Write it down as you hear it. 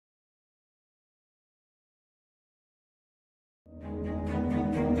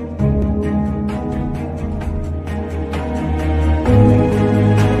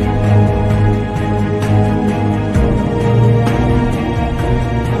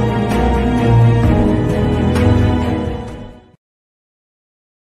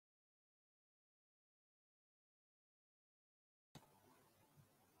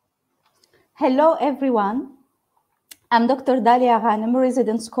Hello, everyone. I'm Dr. Dalia Ghanem,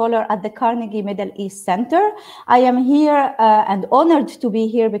 resident scholar at the Carnegie Middle East Center. I am here and honored to be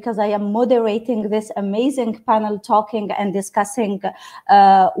here because I am moderating this amazing panel talking and discussing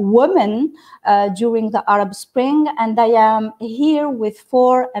women during the Arab Spring. And I am here with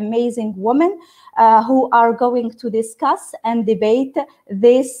 4 amazing women who are going to discuss and debate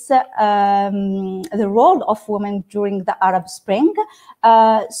this, the role of women during the Arab Spring.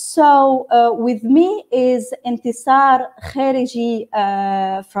 With me is Intisar Khariji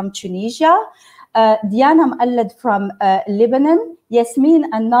from Tunisia, Diana Mallad from Lebanon,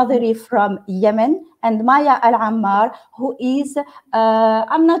 Yasmin Al-Nadhiri from Yemen, and Maya Al-Ammar, who is,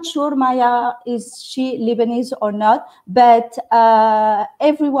 I'm not sure, Maya, is she Lebanese or not, but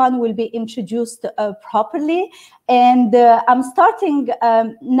everyone will be introduced properly. And I'm starting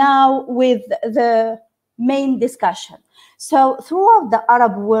now with the main discussion. So throughout the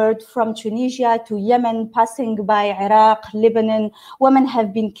Arab world, from Tunisia to Yemen, passing by Iraq, Lebanon, women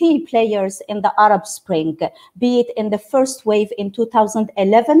have been key players in the Arab Spring, be it in the first wave in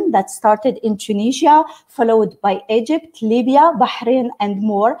 2011 that started in Tunisia, followed by Egypt, Libya, Bahrain, and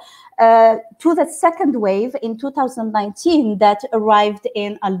more, to the second wave in 2019 that arrived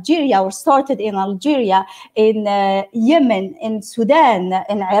in Algeria, or started in Algeria, in Yemen, in Sudan,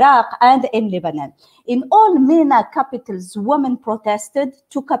 in Iraq, and in Lebanon. In all MENA capitals, women protested,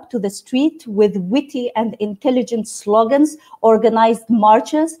 took up to the street with witty and intelligent slogans, organized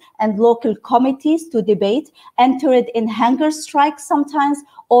marches and local committees to debate, entered in hunger strikes sometimes,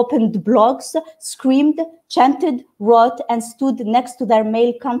 opened blogs, screamed, chanted, wrote, and stood next to their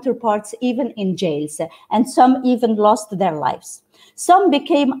male counterparts, even in jails, and some even lost their lives. Some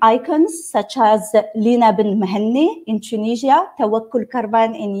became icons, such as Lina Ben Mhenni in Tunisia, Tawakkul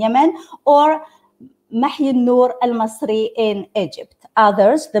Karban in Yemen, or Mahienour El-Masry in Egypt.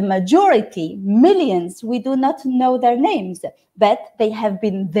 Others, the majority, millions, we do not know their names, but they have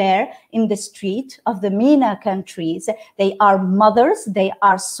been there in the street of the MENA countries. They are mothers, they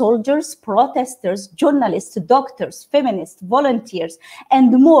are soldiers, protesters, journalists, doctors, feminists, volunteers,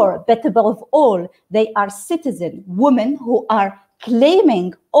 and more. But above all, they are citizen women who are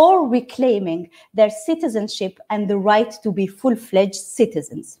claiming or reclaiming their citizenship and the right to be full-fledged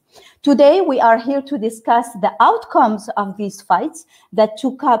citizens. Today, we are here to discuss the outcomes of these fights that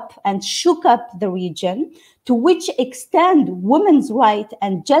took up and shook up the region, to which extent women's rights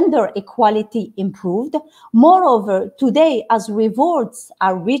and gender equality improved. Moreover, today, as revolts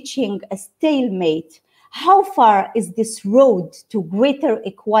are reaching a stalemate, how far is this road to greater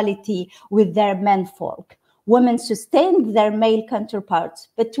equality with their menfolk? Women sustained their male counterparts,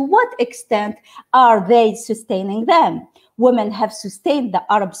 but to what extent are they sustaining them? Women have sustained the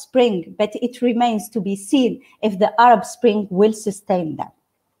Arab Spring, but it remains to be seen if the Arab Spring will sustain them.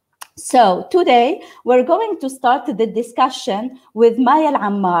 So today, we're going to start the discussion with Maya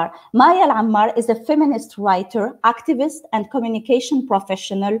Al-Ammar. Maya Al-Ammar is a feminist writer, activist, and communication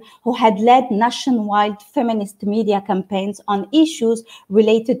professional who had led nationwide feminist media campaigns on issues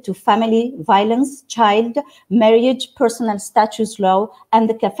related to family violence, child marriage, personal status law, and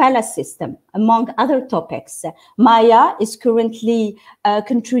the kafala system, among other topics. Maya is currently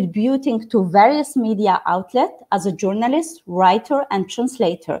contributing to various media outlets as a journalist, writer, and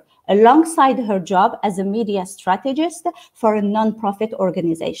translator, alongside her job as a media strategist for a non-profit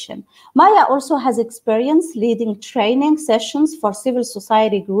organization. Maya also has experience leading training sessions for civil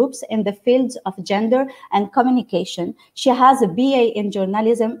society groups in the fields of gender and communication. She has a BA in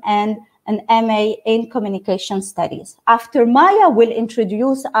journalism and an MA in communication studies. After Maya will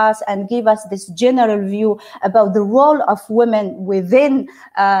introduce us and give us this general view about the role of women within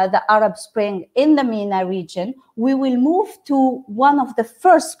the Arab Spring in the MENA region, we will move to one of the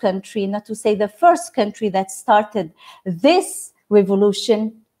first country, not to say the first country that started this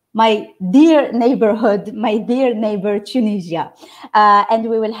revolution, my dear neighborhood, my dear neighbor, Tunisia. And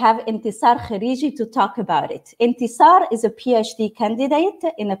we will have Intisar Khariji to talk about it. Intisar is a PhD candidate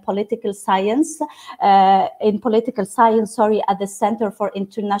in political science, at the Center for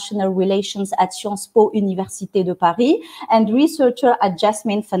International Relations at Sciences Po Université de Paris, and researcher at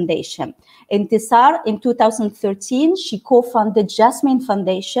Jasmine Foundation. Intisar, in 2013, she co-founded Jasmine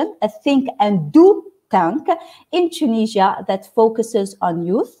Foundation, a think and do tank in Tunisia that focuses on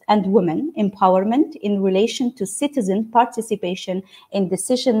youth and women empowerment in relation to citizen participation in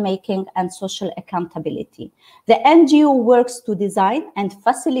decision-making and social accountability. The NGO works to design and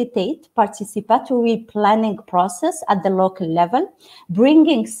facilitate participatory planning process at the local level,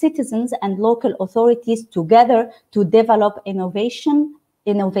 bringing citizens and local authorities together to develop innovation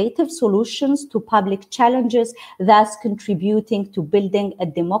innovative solutions to public challenges, thus contributing to building a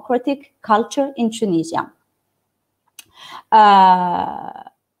democratic culture in Tunisia.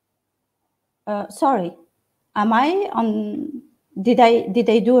 Sorry, am I on? Did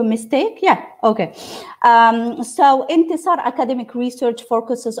I do a mistake? Yeah, okay. So Intisar academic research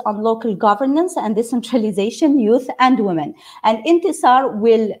focuses on local governance and decentralization, youth and women. And Intisar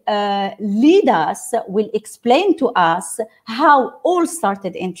will lead us, will explain to us how all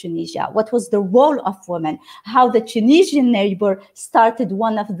started in Tunisia, what was the role of women, how the Tunisian neighbor started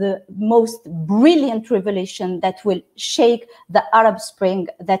one of the most brilliant revolutions that will shake the Arab Spring,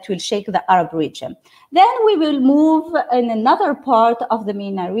 that will shake the Arab region. Then we will move in another part of the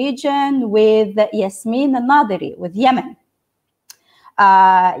MENA region with Yasmin al-Nadiri, with Yemen.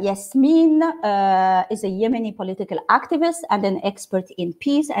 Yasmin is a Yemeni political activist and an expert in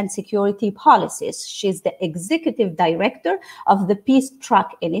peace and security policies. She's the executive director of the Peace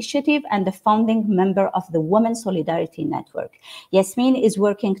Track Initiative and the founding member of the Women Solidarity Network. Yasmin is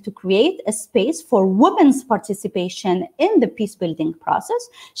working to create a space for women's participation in the peace building process.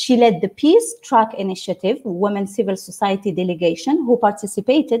 She led the Peace Track Initiative, women civil society delegation, who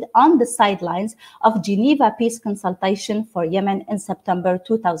participated on the sidelines of Geneva Peace Consultation for Yemen in September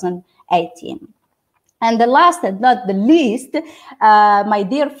 2018. And the last and not the least, my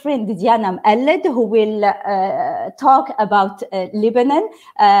dear friend Diana Mhenni, who will talk about Lebanon.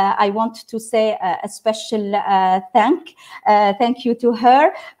 I want to say a special thank you to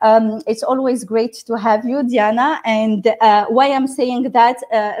her. It's always great to have you, Diana. And why I'm saying that,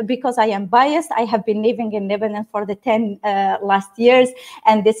 because I am biased. I have been living in Lebanon for the 10 last years,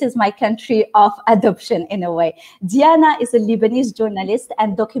 and this is my country of adoption in a way. Diana is a Lebanese journalist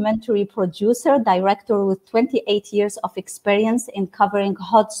and documentary producer, director with 28 years of experience in covering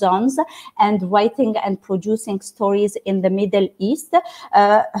hot zones and writing and producing stories in the Middle East.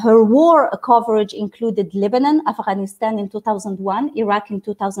 Her war coverage included Lebanon, Afghanistan in 2001, Iraq in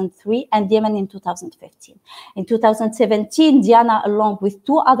 2003, and Yemen in 2015. In 2017, Diana, along with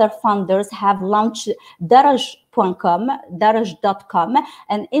two other founders, have launched Daraj.com,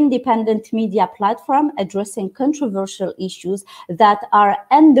 an independent media platform addressing controversial issues that are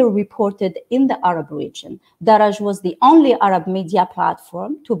underreported in the Arab region. Daraj was the only Arab media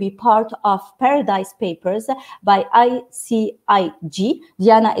platform to be part of Paradise Papers by ICIG.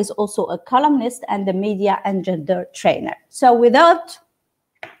 Diana is also a columnist and a media and gender trainer. So without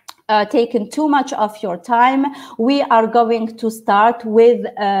taken too much of your time, we are going to start with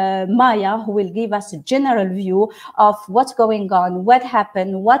Maya, who will give us a general view of what's going on, what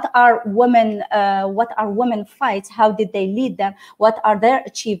happened, what are women fights, how did they lead them, what are their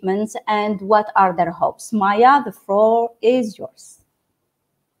achievements, and what are their hopes. Maya, the floor is yours.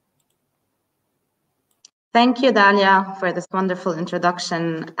 Thank you, Dalia, for this wonderful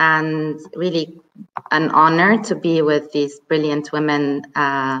introduction, and really an honor to be with these brilliant women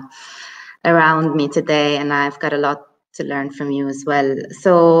around me today, and I've got a lot to learn from you as well.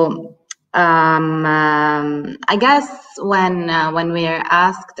 So I guess when we are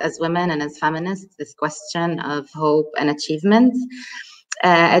asked as women and as feminists this question of hope and achievement,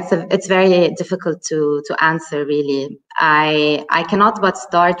 it's very difficult to answer, really. I cannot but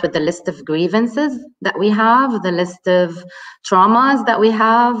start with the list of grievances that we have, the list of traumas that we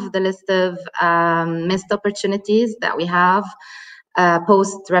have, the list of missed opportunities that we have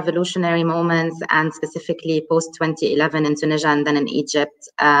post-revolutionary moments, and specifically post-2011 in Tunisia and then in Egypt.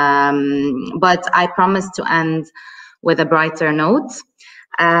 But I promise to end with a brighter note.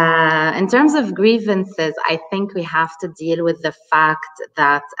 In terms of grievances, I think we have to deal with the fact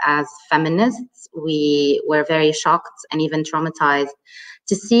that as feminists, we were very shocked and even traumatized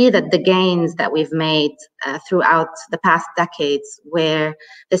to see that the gains that we've made throughout the past decades were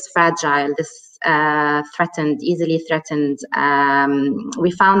this fragile, this easily threatened.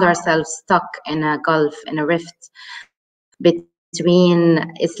 We found ourselves stuck in a gulf, in a rift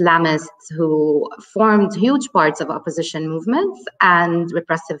between Islamists who formed huge parts of opposition movements and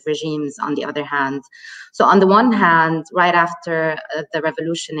repressive regimes on the other hand. So on the one hand, right after the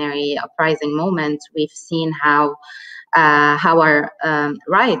revolutionary uprising moment, we've seen how our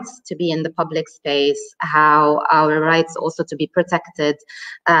rights to be in the public space, how our rights also to be protected,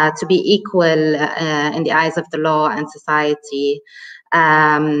 to be equal in the eyes of the law and society,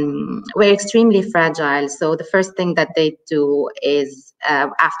 we're extremely fragile. So the first thing that they do is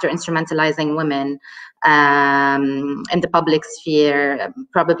after instrumentalizing women in the public sphere,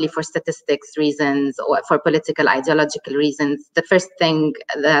 probably for statistics reasons or for political ideological reasons. The first thing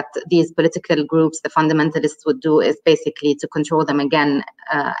that these political groups, the fundamentalists, would do is basically to control them again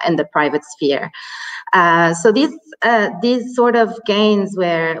in the private sphere. So these sort of gains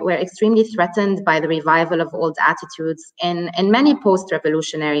were extremely threatened by the revival of old attitudes in many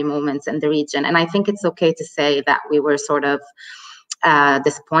post-revolutionary moments in the region. And I think it's okay to say that we were sort of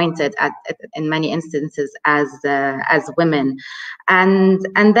disappointed in many instances as women, and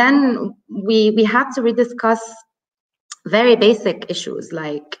then we had to rediscuss very basic issues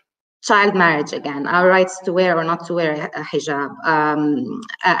like child marriage again, our rights to wear or not to wear a hijab,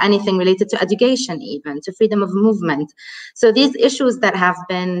 anything related to education, even to freedom of movement. So these issues that have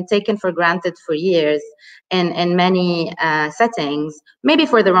been taken for granted for years in many settings, maybe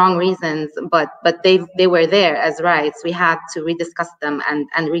for the wrong reasons, but they were there as rights. We had to rediscuss them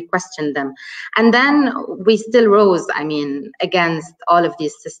and re-question them. And then we still rose, I mean, against all of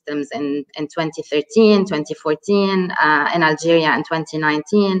these systems in 2013, 2014, in Algeria in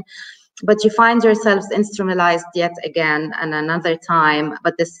 2019. But you find yourselves instrumentalized yet again and another time,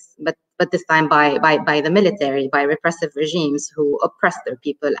 but this time by the military, by repressive regimes who oppress their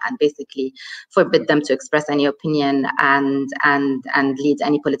people and basically forbid them to express any opinion and lead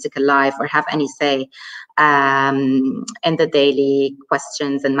any political life or have any say in the daily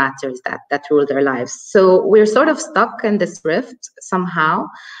questions and matters that rule their lives. So we're sort of stuck in this rift somehow.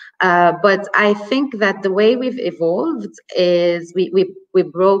 But I think that the way we've evolved is we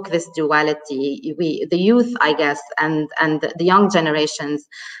broke this duality. The youth, I guess, and the young generations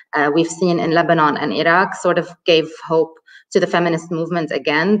we've seen in Lebanon and Iraq sort of gave hope to the feminist movement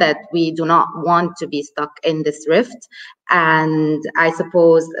again, that we do not want to be stuck in this rift. And I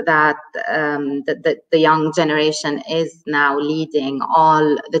suppose that the young generation is now leading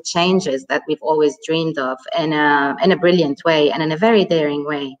all the changes that we've always dreamed of in a brilliant way and in a very daring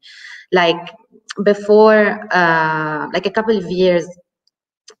way. Like before, like a couple of years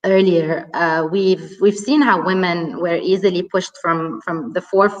earlier, we've seen how women were easily pushed from the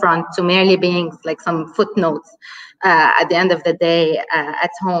forefront to merely being like some footnotes at the end of the day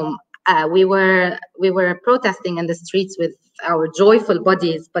at home. We were protesting in the streets with our joyful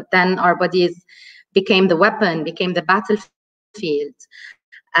bodies, but then our bodies became the weapon, became the battlefield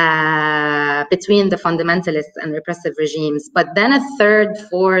between the fundamentalists and repressive regimes. But then a third,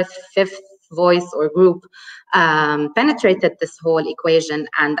 fourth, fifth voice or group penetrated this whole equation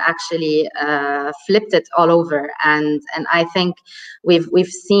and actually flipped it all over. And I think we've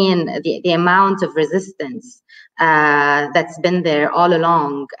seen the amount of resistance that's been there all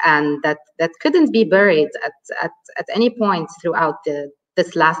along, and that couldn't be buried at any point throughout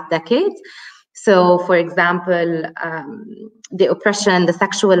this last decade. So, for example, the oppression, the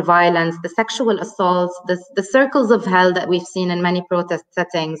sexual violence, the sexual assaults, the circles of hell that we've seen in many protest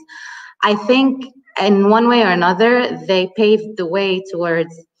settings, I think in one way or another, they paved the way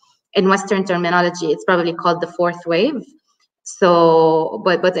towards, in Western terminology, it's probably called the fourth wave. So,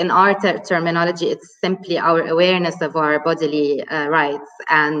 but in our terminology, it's simply our awareness of our bodily rights.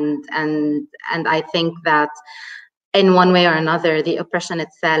 And I think that in one way or another, the oppression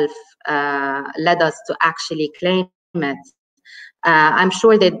itself led us to actually claim it. I'm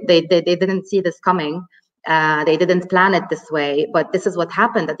sure they didn't see this coming. They didn't plan it this way, but this is what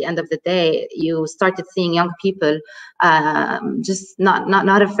happened at the end of the day. You started seeing young people just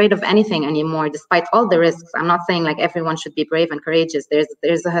not afraid of anything anymore, despite all the risks. I'm not saying like everyone should be brave and courageous.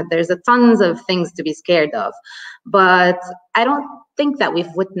 There's a tons of things to be scared of, but I don't think that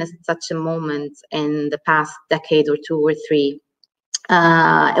we've witnessed such a moment in the past decade or two or three.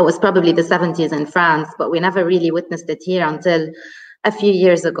 It was probably the 70s in France, but we never really witnessed it here until a few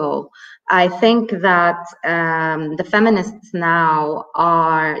years ago. I think that the feminists now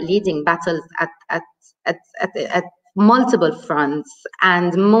are leading battles at multiple fronts,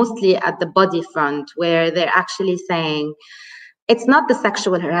 and mostly at the body front, where they're actually saying it's not the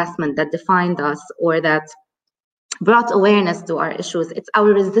sexual harassment that defined us or that brought awareness to our issues. It's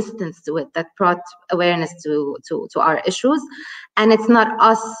our resistance to it that brought awareness to our issues, and it's not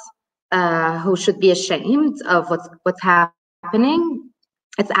us who should be ashamed of what's happening.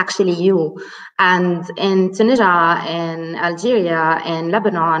 It's actually you. And in Tunisia, in Algeria, in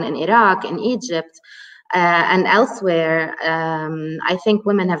Lebanon, in Iraq, in Egypt, and elsewhere, I think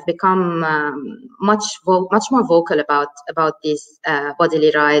women have become much more vocal about these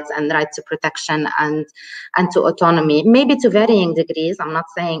bodily rights and right to protection and to autonomy. Maybe to varying degrees. I'm not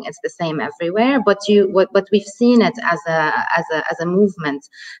saying it's the same everywhere, but we've seen it as a movement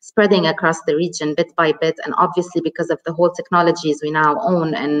spreading across the region bit by bit, and obviously because of the whole technologies we now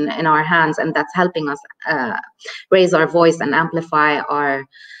own in our hands, and that's helping us raise our voice and amplify our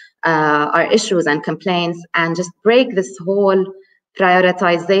issues and complaints, and just break this whole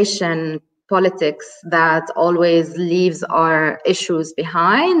prioritization politics that always leaves our issues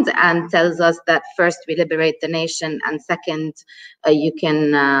behind and tells us that first we liberate the nation and second you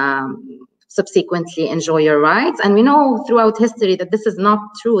can subsequently enjoy your rights. And we know throughout history that this is not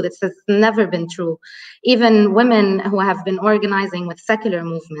true. This has never been true. Even women who have been organizing with secular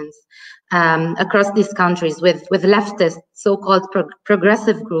movements across these countries with leftist so-called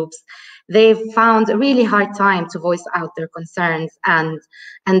progressive groups, they've found a really hard time to voice out their concerns and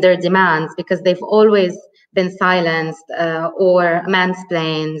their demands because they've always been silenced or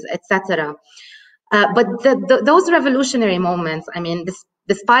mansplained, etc. But those revolutionary moments, I mean,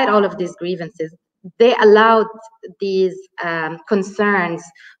 despite all of these grievances, they allowed these concerns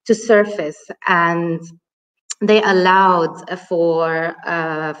to surface, and they allowed for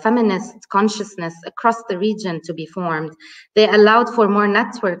feminist consciousness across the region to be formed. They allowed for more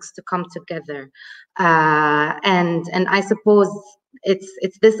networks to come together, and I suppose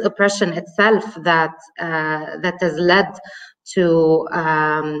it's this oppression itself that has led to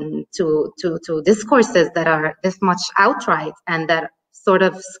discourses that are this much outright and that sort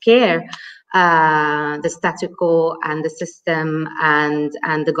of scare the status quo and the system and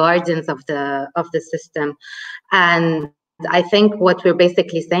the guardians of the system. And I think what we're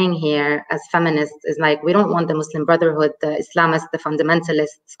basically saying here as feminists is like, we don't want the Muslim Brotherhood, the Islamists, the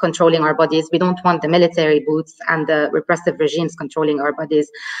fundamentalists controlling our bodies. We don't want the military boots and the repressive regimes controlling our bodies.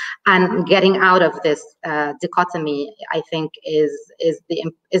 And getting out of this dichotomy, I think, is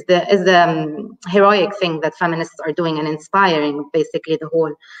the heroic thing that feminists are doing and inspiring basically the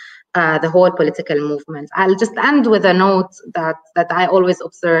whole political movement. I'll just end with a note that I always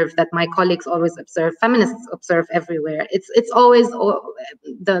observe, that my colleagues always observe, feminists observe everywhere. It's always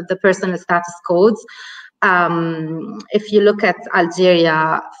the personal status codes. If you look at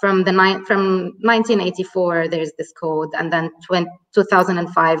Algeria from 1984, there's this code, and then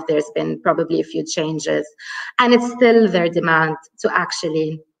 2005, there's been probably a few changes, and it's still their demand to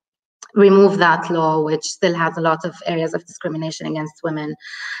actually remove that law, which still has a lot of areas of discrimination against women.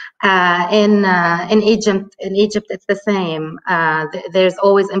 In Egypt, it's the same. There's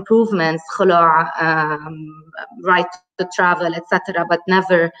always improvements, right to travel, etc., but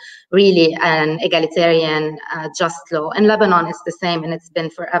never really an egalitarian, just law. In Lebanon, it's the same, and it's been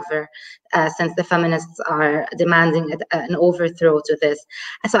forever since the feminists are demanding an overthrow to this.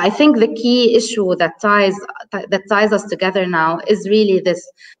 So I think the key issue that ties us together now is really this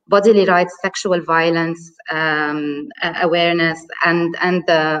bodily rights, sexual violence awareness, and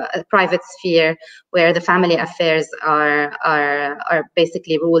the private sphere where the family affairs are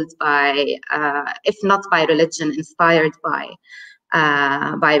basically ruled by, if not by religion, inspired by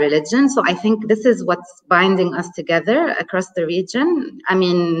religion. So I think this is what's binding us together across the region. I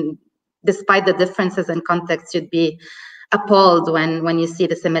mean, despite the differences in context, you'd be appalled when you see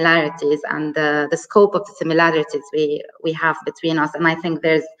the similarities and the scope of the similarities we have between us. And I think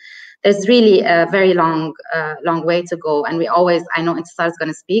there's really a very long way to go. And we always, I know Intisar is going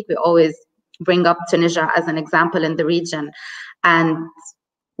to speak, we always bring up Tunisia as an example in the region. And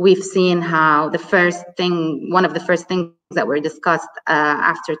we've seen how one of the first things that were discussed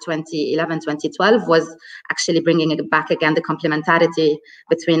after 2011, 2012 was actually bringing it back again, the complementarity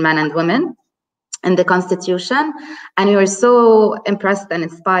between men and women in the constitution. And we were so impressed and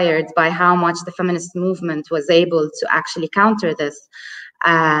inspired by how much the feminist movement was able to actually counter this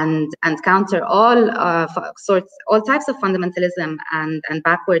and counter all types of fundamentalism and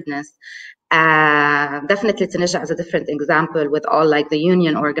backwardness. Definitely Tunisia is a different example with all like the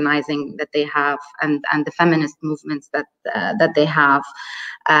union organizing that they have and the feminist movements that they have.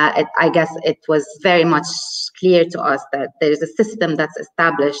 I guess it was very much clear to us that there is a system that's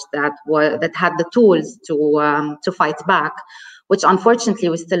established that had the tools to fight back, which unfortunately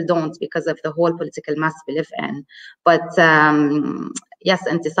we still don't because of the whole political mess we live in. But yes,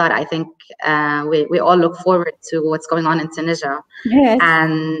 Intisar, I think we all look forward to what's going on in Tunisia. Yes.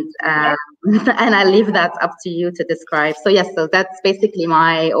 And I'll leave that up to you to describe. So yes, so that's basically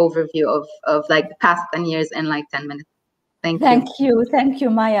my overview of like the past 10 years in like 10 minutes. Thank you. Thank you,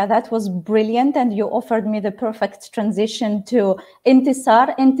 Maya. That was brilliant, and you offered me the perfect transition to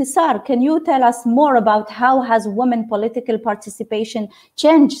Intisar. Intisar, can you tell us more about how has women political participation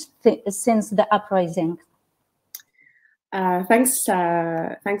changed since the uprising? Thanks,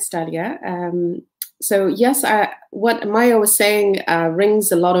 Dalia. So yes, what Maya was saying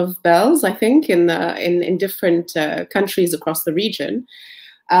rings a lot of bells, I think, in different countries across the region.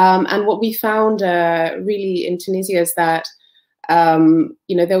 And what we found really in Tunisia is that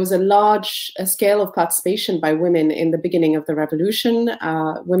there was a large scale of participation by women in the beginning of the revolution.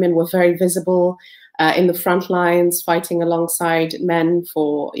 Women were very visible in the front lines, fighting alongside men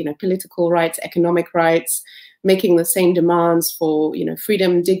for political rights, economic rights, making the same demands for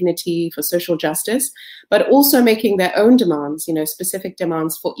freedom, dignity, for social justice, but also making their own demands, specific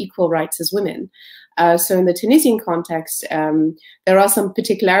demands for equal rights as women. So in the Tunisian context, there are some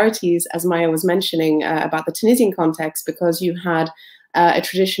particularities, as Maya was mentioning, about the Tunisian context, because you had a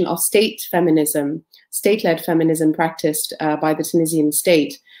tradition of state feminism, state-led feminism practiced by the Tunisian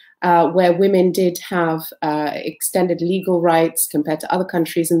state, where women did have extended legal rights compared to other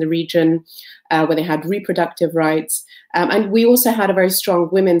countries in the region, where they had reproductive rights. And we also had a very strong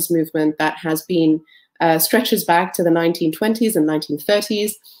women's movement that has been stretches back to the 1920s and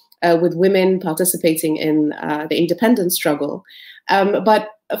 1930s, with women participating in the independence struggle. But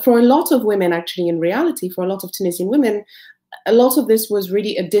for a lot of women, actually, in reality, for a lot of Tunisian women, a lot of this was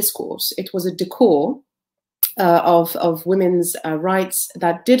really a discourse. It was a decor of women's rights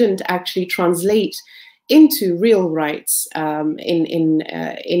that didn't actually translate into real rights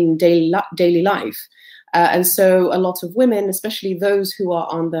in daily life. And so a lot of women, especially those who are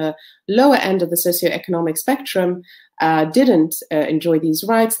on the lower end of the socioeconomic spectrum, didn't enjoy these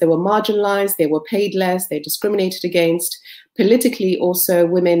rights. They were marginalized, they were paid less, they discriminated against. Politically also,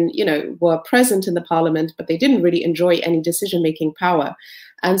 women, were present in the parliament, but they didn't really enjoy any decision-making power.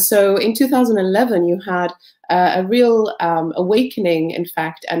 And so in 2011, you had a real awakening, in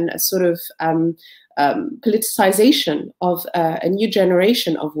fact, and a sort of politicization of a new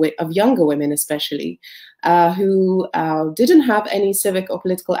generation of younger women, especially, who didn't have any civic or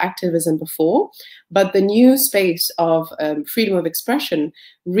political activism before, but the new space of freedom of expression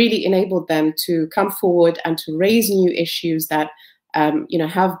really enabled them to come forward and to raise new issues that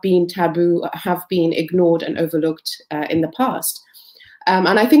have been taboo, have been ignored and overlooked in the past.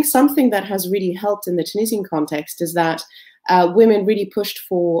 And I think something that has really helped in the Tunisian context is that women really pushed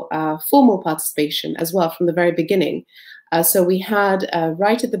for formal participation as well from the very beginning. So we had,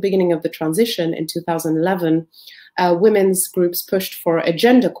 right at the beginning of the transition in 2011, women's groups pushed for a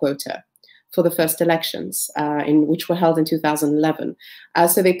gender quota for the first elections, which were held in 2011.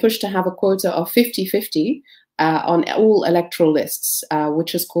 So they pushed to have a quota of 50-50 on all electoral lists,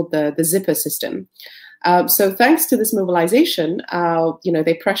 which is called the zipper system. So thanks to this mobilization,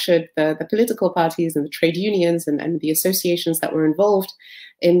 they pressured the political parties and the trade unions and the associations that were involved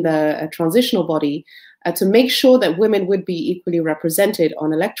in the transitional body to make sure that women would be equally represented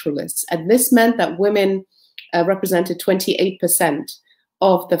on electoral lists. And this meant that women represented 28%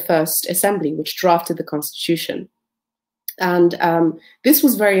 of the first assembly, which drafted the constitution. And this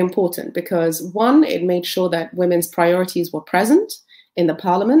was very important because, one, it made sure that women's priorities were present in the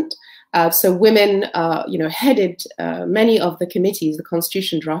parliament. So women, headed many of the committees, the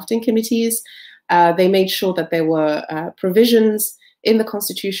constitution drafting committees. They made sure that there were provisions in the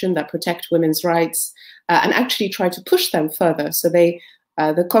constitution that protect women's rights and actually try to push them further. So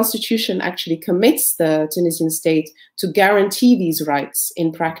the constitution actually commits the Tunisian state to guarantee these rights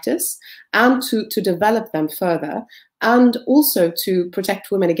in practice and to develop them further, and also to protect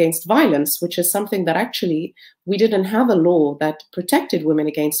women against violence, which is something that actually we didn't have a law that protected women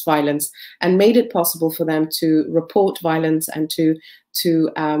against violence and made it possible for them to report violence and to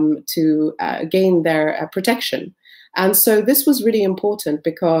gain their protection. And so this was really important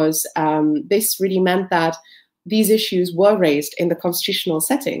because this really meant that these issues were raised in the constitutional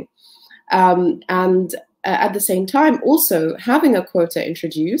setting. And at the same time, also having a quota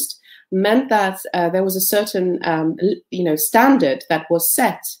introduced meant that there was a certain standard that was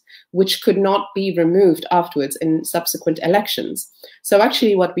set, which could not be removed afterwards in subsequent elections. So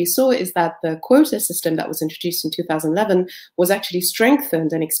actually what we saw is that the quota system that was introduced in 2011 was actually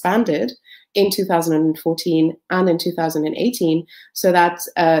strengthened and expanded in 2014 and in 2018, so that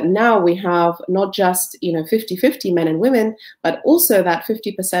now we have not just 50-50 men and women, but also that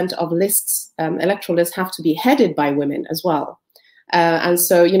 50% of lists, electoral lists, have to be headed by women as well. And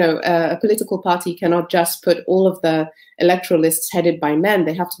so, a political party cannot just put all of the electoral lists headed by men.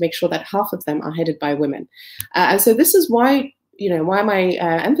 They have to make sure that half of them are headed by women. And so this is why, why am I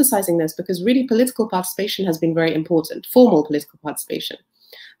emphasizing this? Because really political participation has been very important, formal political participation,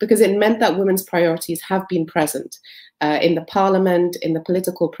 because it meant that women's priorities have been present in the parliament, in the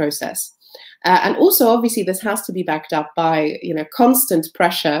political process. And also, obviously, this has to be backed up by, constant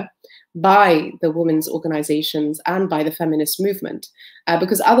pressure by the women's organizations and by the feminist movement,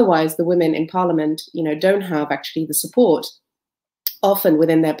 because otherwise the women in parliament, don't have actually the support often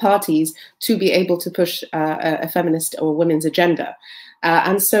within their parties to be able to push a feminist or women's agenda.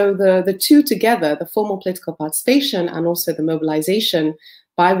 And so the two together, the formal political participation and also the mobilization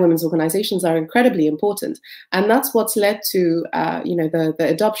by women's organizations, are incredibly important. And that's what's led to the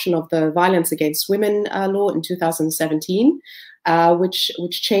adoption of the Violence Against Women law in 2017, which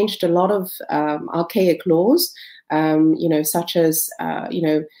changed a lot of archaic laws, such as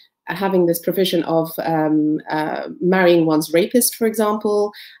having this provision of marrying one's rapist, for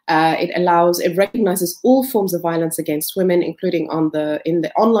example. It recognizes all forms of violence against women, including in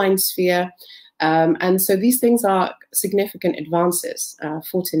the online sphere. And so these things are significant advances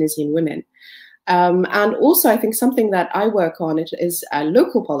for Tunisian women. And also, I think something that I work on is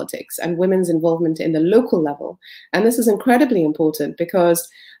local politics and women's involvement in the local level. And this is incredibly important because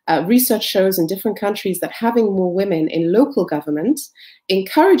research shows in different countries that having more women in local government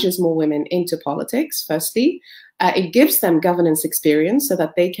encourages more women into politics, firstly. It gives them governance experience so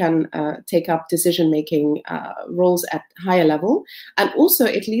that they can take up decision-making roles at higher level. And also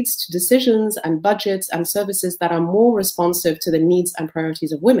it leads to decisions and budgets and services that are more responsive to the needs and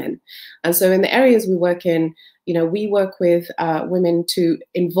priorities of women. And so in the areas we work in, we work with women to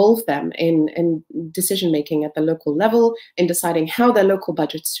involve them in decision-making at the local level, in deciding how their local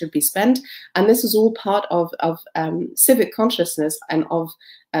budgets should be spent. And this is all part of civic consciousness and of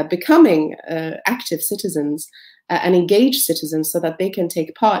becoming active citizens and engaged citizens so that they can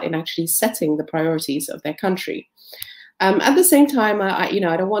take part in actually setting the priorities of their country. At the same time, I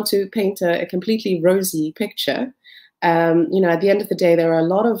don't want to paint a completely rosy picture. At the end of the day, there are a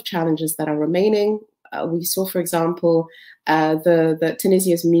lot of challenges that are remaining. We saw, for example, the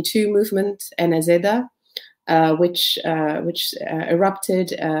Tunisia's Me Too movement, NZD, which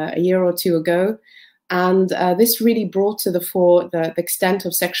erupted a year or two ago. And this really brought to the fore the extent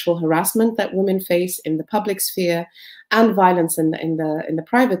of sexual harassment that women face in the public sphere and violence in the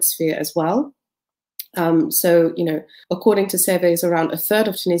private sphere as well. So, according to surveys, around a third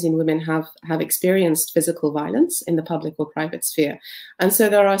of Tunisian women have experienced physical violence in the public or private sphere. And so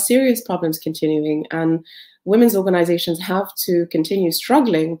there are serious problems continuing, and women's organizations have to continue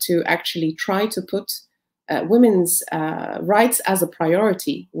struggling to actually try to put women's rights as a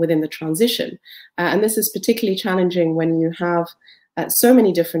priority within the transition. And this is particularly challenging when you have so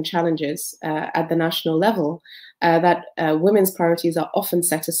many different challenges at the national level that women's priorities are often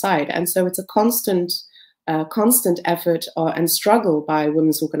set aside. And so it's a constant effort and struggle by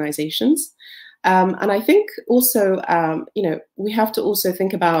women's organizations. And I think also, we have to also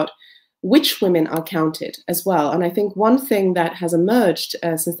think about which women are counted as well. And I think one thing that has emerged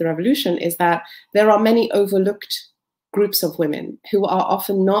since the revolution is that there are many overlooked groups of women who are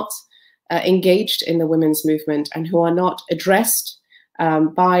often not engaged in the women's movement and who are not addressed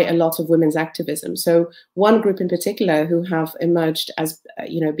by a lot of women's activism. So one group in particular who have emerged as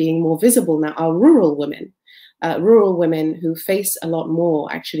being more visible now are rural women who face a lot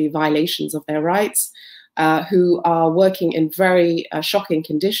more actually violations of their rights, who are working in very shocking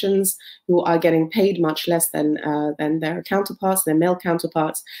conditions, who are getting paid much less than their counterparts, their male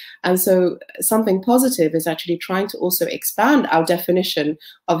counterparts. And so something positive is actually trying to also expand our definition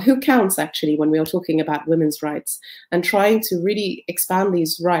of who counts actually when we are talking about women's rights, and trying to really expand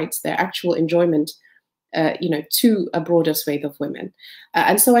these rights, their actual enjoyment, to a broader swathe of women.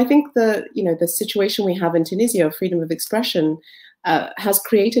 And so I think the situation we have in Tunisia of freedom of expression has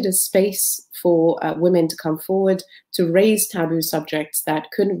created a space for women to come forward to raise taboo subjects that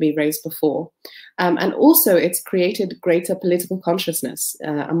couldn't be raised before. And also it's created greater political consciousness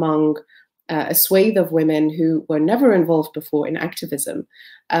among a swathe of women who were never involved before in activism.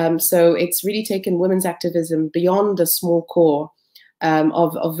 So it's really taken women's activism beyond a small core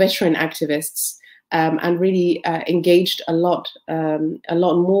of veteran activists, and really engaged a lot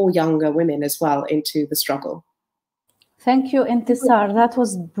more younger women as well into the struggle. Thank you, Intisar. That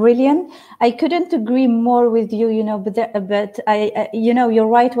was brilliant. I couldn't agree more with you, but I, you're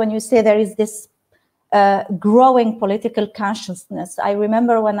right when you say there is this growing political consciousness. I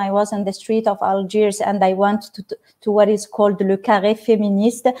remember when I was in the street of Algiers and I went to what is called Le Carré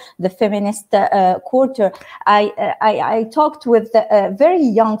Féministe, the feminist quarter. I talked with a very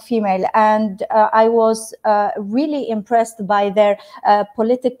young female, and I was really impressed by their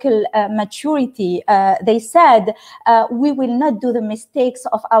political maturity. They said, we will not do the mistakes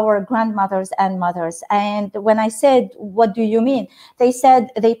of our grandmothers and mothers. And when I said, what do you mean? They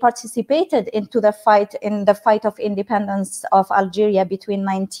said they participated into the fight of independence of Algeria between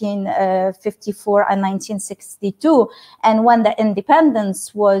 1954 and 1962. And when the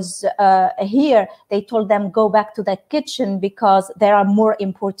independence was here, they told them, go back to the kitchen because there are more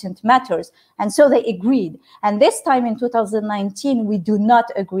important matters. And so they agreed. And this time in 2019, we do not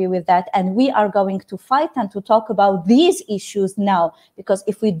agree with that. And we are going to fight and to talk about these issues now, because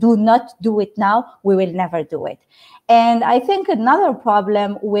if we do not do it now, we will never do it. And I think another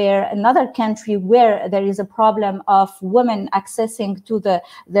problem another country where there is a problem of women accessing to the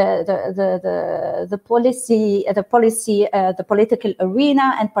political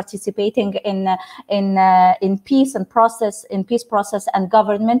arena and participating in peace process and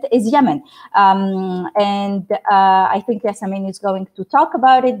government is Yemen. And I think Yasamin is going to talk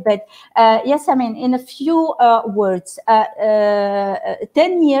about it. But Yasamin, in a few words,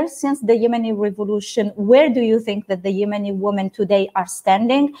 10 years since the Yemeni revolution, where do you think that the Yemeni women today are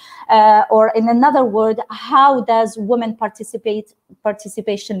standing? Or in another word, how does women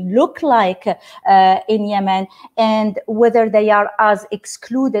participation look like in Yemen, and whether they are as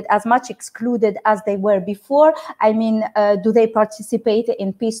much excluded as they were before? I mean, do they participate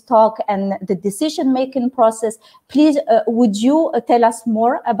in peace talk and the decision-making process? Please, would you tell us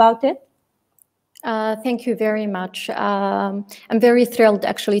more about it? Thank you very much. I'm very thrilled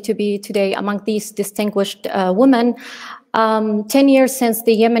actually to be today among these distinguished women. 10 years since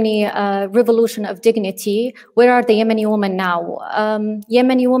the Yemeni revolution of dignity, where are the Yemeni women now?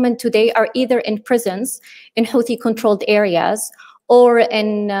 Yemeni women today are either in prisons in Houthi-controlled areas, or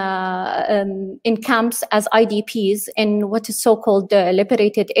in camps as IDPs in what is so-called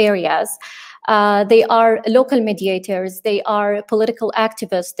liberated areas. They are local mediators, they are political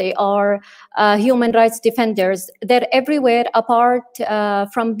activists, they are human rights defenders. They're everywhere apart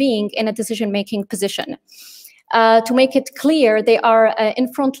from being in a decision-making position. To make it clear, they are in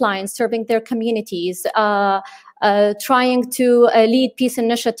front lines, serving their communities, trying to lead peace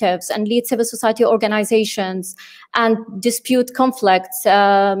initiatives and lead civil society organizations and dispute conflicts,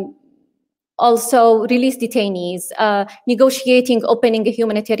 also release detainees, negotiating opening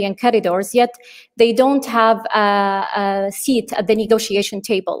humanitarian corridors, yet they don't have a seat at the negotiation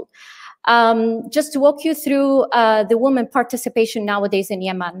table. Just to walk you through the women participation nowadays in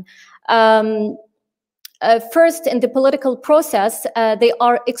Yemen. First, in the political process, they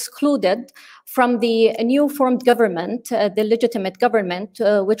are excluded from the new formed government, the legitimate government,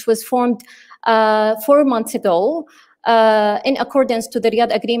 which was formed 4 months ago, in accordance to the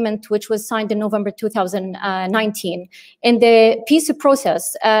Riyadh Agreement, which was signed in November 2019. In the peace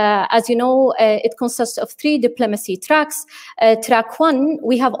process, as you know, it consists of 3 diplomacy tracks. Track 1,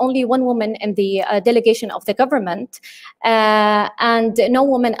 we have only 1 woman in the delegation of the government, and no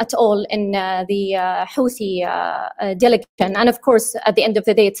woman at all in the Houthi delegation. And of course, at the end of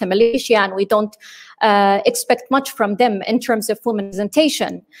the day, it's a militia, and we don't expect much from them in terms of women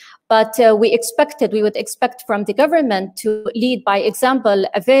representation. But we would expect from the government to lead by example,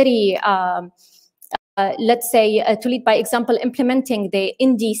 a very, let's say, to lead by example, implementing the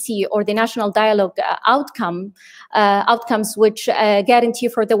NDC, or the National Dialogue outcomes, which guarantee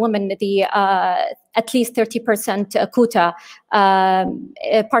for the women the at least 30% quota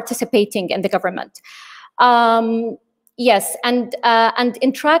participating in the government. Yes, and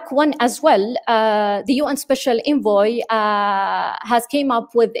in track 1 as well, the UN Special Envoy has came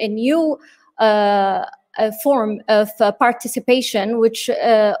up with a new form of participation, which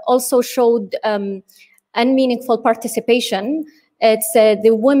also showed unmeaningful participation. It's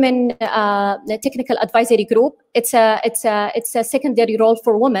the Women Technical Advisory Group. It's a secondary role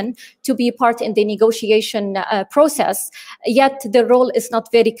for women to be part in the negotiation process. Yet the role is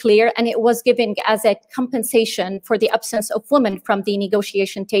not very clear, and it was given as a compensation for the absence of women from the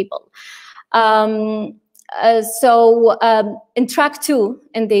negotiation table. In track 2,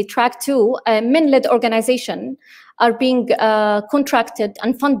 men-led organization are being contracted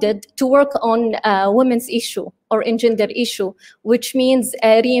and funded to work on women's issue or in gender issue, which means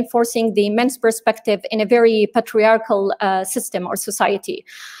reinforcing the men's perspective in a very patriarchal system or society.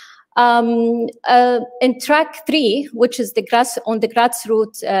 In track 3, which is on the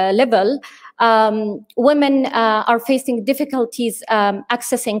grassroots level, women are facing difficulties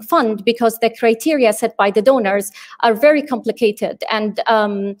accessing fund because the criteria set by the donors are very complicated, and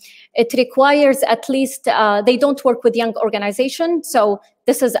it requires at least, they don't work with young organizations, so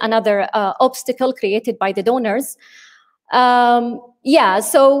this is another obstacle created by the donors. Yeah,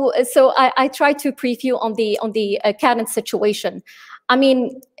 so I try to preview on the current situation. I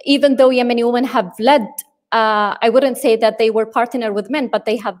mean, even though Yemeni women have led, I wouldn't say that they were partner with men, but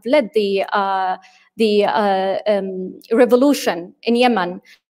they have led the revolution in Yemen.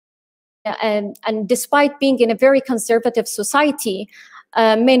 And despite being in a very conservative society,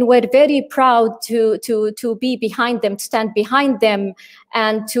 men were very proud to be behind them, to stand behind them,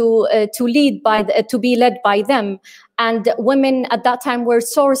 and to be led by them. And women at that time were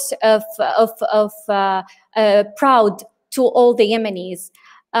source of proud to all the Yemenis.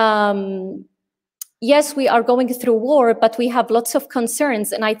 Yes, we are going through war, but we have lots of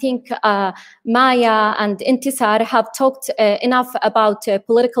concerns. And I think Maya and Intisar have talked enough about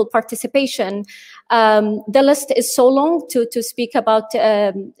political participation. The list is so long to speak about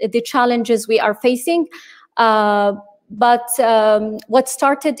the challenges we are facing. But what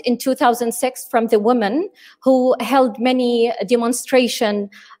started in 2006 from the women who held many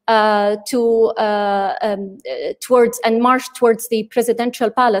demonstrations towards and marched towards the presidential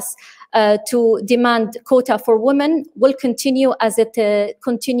palace to demand quota for women will continue as it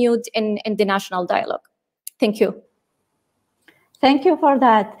continued in the national dialogue. Thank you. Thank you for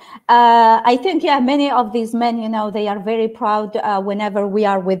that. I think, yeah, many of these men, you know, they are very proud whenever we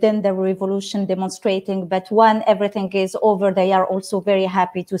are within the revolution demonstrating, but when everything is over, they are also very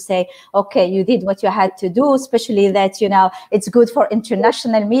happy to say, okay, you did what you had to do, especially that, you know, it's good for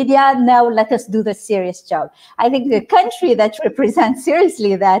international media. Now let us do the serious job. I think the country that represents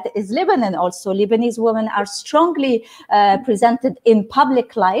seriously that is Lebanon also. Lebanese women are strongly presented in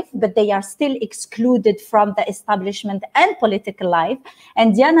public life, but they are still excluded from the establishment and political life.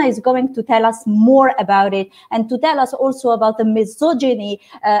 And Diana is going to tell us more about it and to tell us also about the misogyny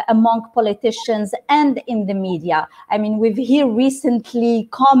among politicians and in the media. I mean, we've heard recently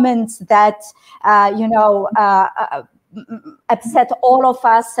comments that, you know, upset all of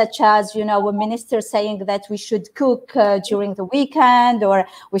us, such as, you know, a minister saying that we should cook during the weekend, or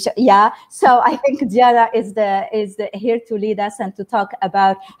we should, yeah. So I think Diana is here to lead us and to talk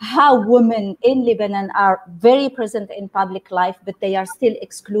about how women in Lebanon are very present in public life, but they are still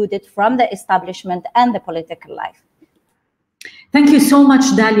excluded from the establishment and the political life. Thank you so much,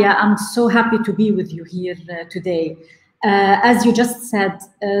 Dalia. I'm so happy to be with you here today. As you just said,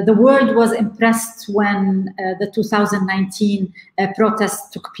 the world was impressed when the 2019 protests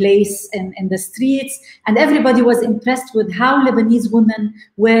took place in the streets, and everybody was impressed with how Lebanese women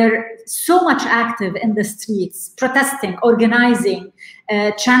were so much active in the streets, protesting, organizing,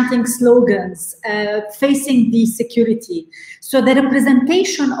 chanting slogans, facing the security. So the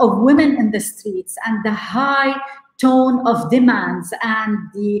representation of women in the streets and the high tone of demands and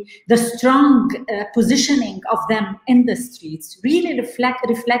the strong positioning of them in the streets really reflect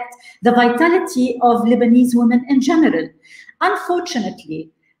the vitality of Lebanese women in general.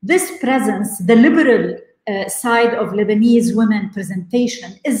 Unfortunately, this presence, the liberal side of Lebanese women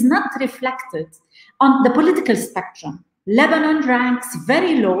presentation, is not reflected on the political spectrum. Lebanon ranks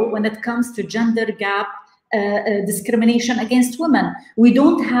very low when it comes to gender gap discrimination against women. We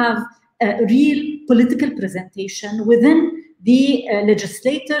don't have real political presentation within the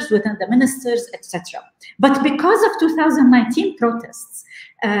legislators, within the ministers, etc. But because of 2019 protests,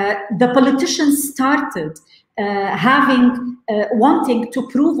 the politicians started wanting to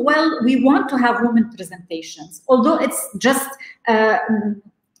prove, well, we want to have women presentations, although it's just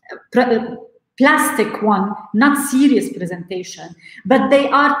plastic one, not serious presentation. But they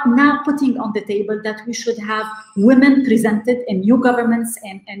are now putting on the table that we should have women presented in new governments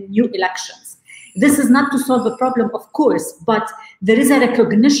and new elections. This is not to solve a problem, of course, but there is a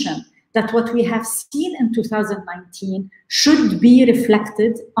recognition that what we have seen in 2019 should be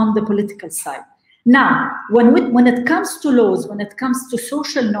reflected on the political side. Now, when it comes to laws, when it comes to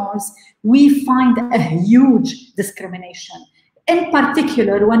social norms, we find a huge discrimination. In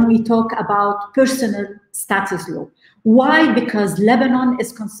particular, when we talk about personal status law. Why? Because Lebanon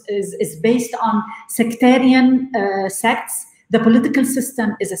is based on sectarian sects. The political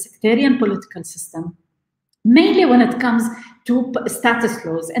system is a sectarian political system. mainly when it comes to status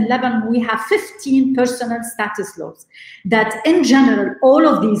laws. In Lebanon, we have 15 personal status laws that, in general, all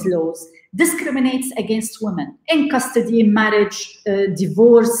of these laws discriminates against women in custody, marriage,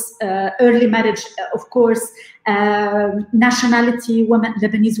 divorce, early marriage, of course, nationality.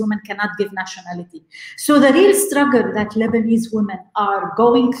 Lebanese women cannot give nationality. So the real struggle that Lebanese women are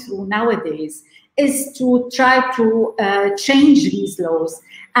going through nowadays is to try to change these laws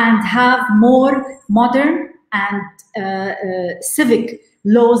and have more modern and civic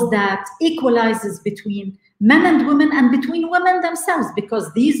laws that equalizes between men and women and between women themselves,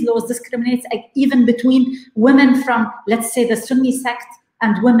 because these laws discriminate even between women from, let's say, the Sunni sect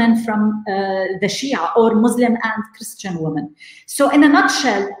and women from the Shia or Muslim and Christian women. So in a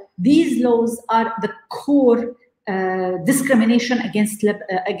nutshell, these laws are the core discrimination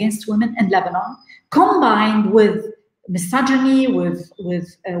against women in Lebanon, combined with misogyny, with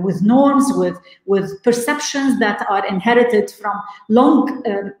norms, with perceptions that are inherited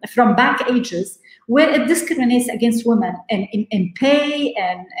from back ages, where it discriminates against women in pay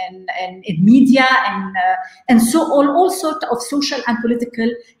and in media and so all sorts of social and political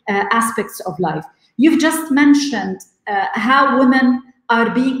aspects of life. You've just mentioned how women are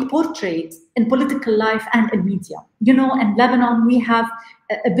being portrayed in political life and in media. You know, in Lebanon, we have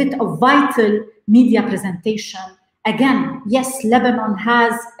a bit of vital media presentation. Again, yes, Lebanon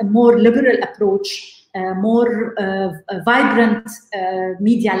has a more liberal approach, more vibrant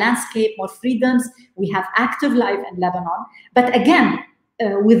media landscape, more freedoms. We have active life in Lebanon. But again,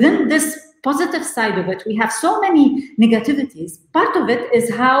 within this positive side of it, we have so many negativities. Part of it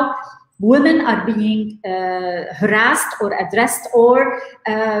is how women are being harassed or addressed or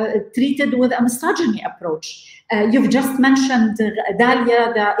treated with a misogyny approach. You've just mentioned,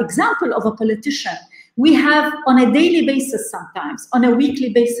 Dalia, the example of a politician. We have on a daily basis sometimes, on a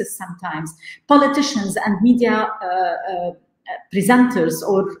weekly basis sometimes, politicians and media presenters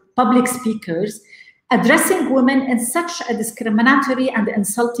or public speakers addressing women in such a discriminatory and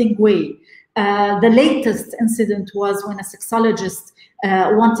insulting way. The latest incident was when a sexologist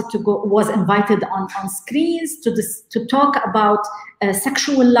was invited on screens to talk about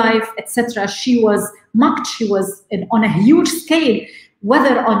sexual life, etc. She was mocked. She was on a huge scale,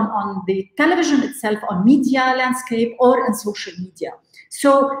 whether on the television itself, on media landscape, or in social media.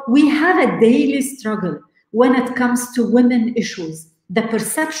 So we have a daily struggle when it comes to women issues. The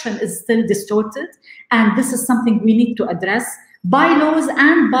perception is still distorted, and this is something we need to address by laws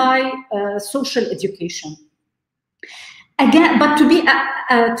and by social education. Again, but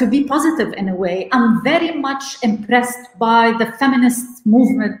to be positive in a way, I'm very much impressed by the feminist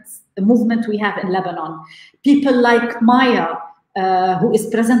movement we have in Lebanon. People like Maya, who is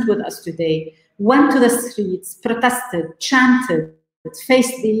present with us today, went to the streets, protested, chanted,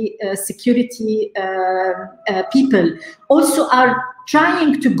 faced the security people, also are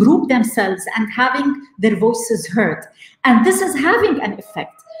trying to group themselves and having their voices heard. And this is having an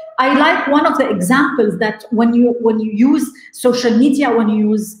effect. I like one of the examples that when you use social media, when you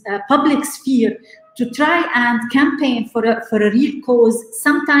use public sphere to try and campaign for a real cause,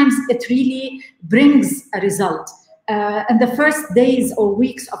 sometimes it really brings a result. In the first days or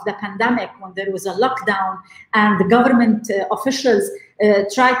weeks of the pandemic, when there was a lockdown and the government officials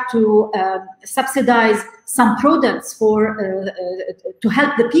tried to subsidize some products to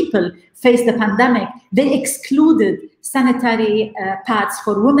help the people face the pandemic, they excluded sanitary pads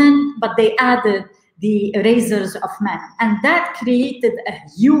for women, but they added the razors of men. And that created a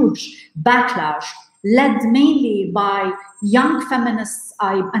huge backlash, led mainly by young feminists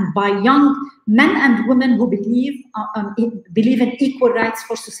and by young men and women who believe in equal rights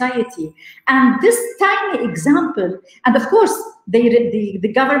for society. And this tiny example, and of course,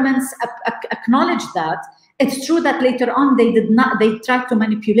 the governments acknowledge that. It's true that later on they tried to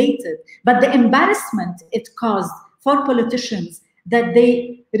manipulate it, but the embarrassment it caused for politicians that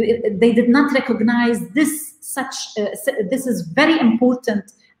they did not recognize this is very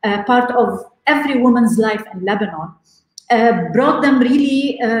important part of every woman's life in Lebanon, brought them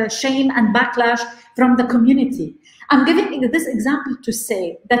really shame and backlash from the community. I'm giving this example to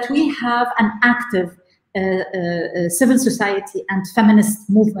say that we have an active civil society and feminist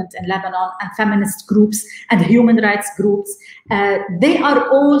movement in Lebanon, and feminist groups and human rights groups. They are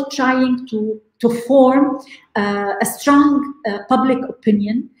all trying to form a strong public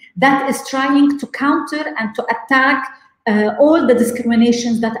opinion that is trying to counter and to attack all the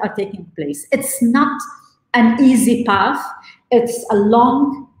discriminations that are taking place. It's not an easy path. It's a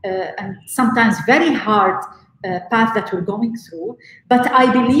long and sometimes very hard path that we're going through. But I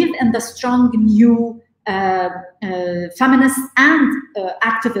believe in the strong new feminists and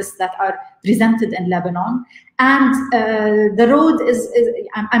activists that are presented in Lebanon. And the road is,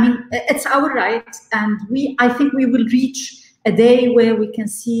 I mean, it's our right, and I think we will reach a day where we can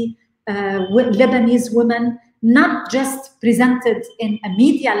see Lebanese women not just presented in a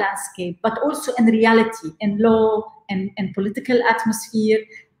media landscape, but also in reality, in law, in political atmosphere.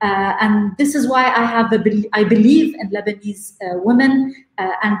 And this is why I believe in Lebanese women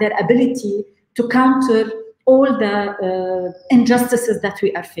and their ability to counter all the injustices that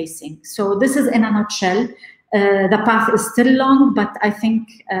we are facing. So this is in a nutshell. The path is still long, but I think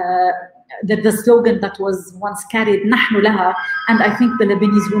the slogan that was once carried, نحن لها, and I think the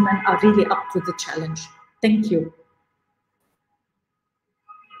Lebanese women are really up to the challenge. Thank you.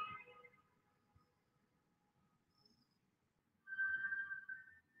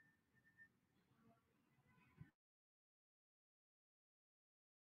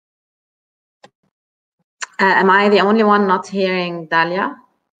 Am I the only one not hearing Dalia?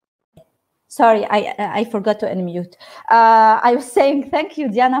 Sorry, I forgot to unmute. I was saying thank you,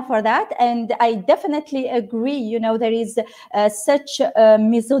 Diana, for that. And I definitely agree. You know, there is such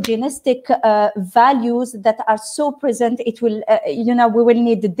misogynistic values that are so present. It will, you know, we will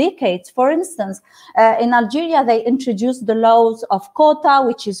need decades. For instance, in Algeria, they introduced the laws of quota,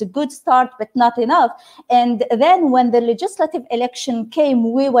 which is a good start, but not enough. And then when the legislative election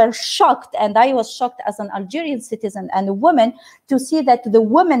came, we were shocked. And I was shocked as an Algerian citizen and a woman to see that the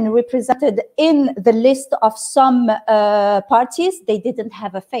women represented in the list of some parties, they didn't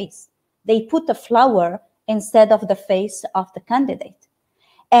have a face. They put a flower instead of the face of the candidate.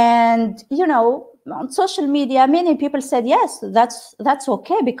 And, you know, on social media, many people said, yes, that's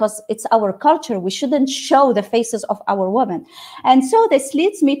okay, because it's our culture. We shouldn't show the faces of our women. And so this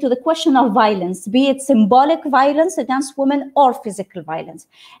leads me to the question of violence, be it symbolic violence against women or physical violence.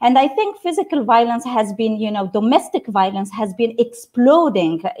 And I think physical violence has been, you know, domestic violence has been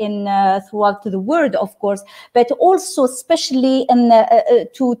exploding in throughout the world, of course, but also especially in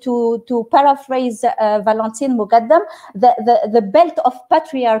to paraphrase Valentine Mugaddam, the belt of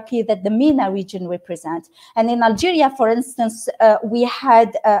patriarchy that the MENA region represent. And in Algeria, for instance, we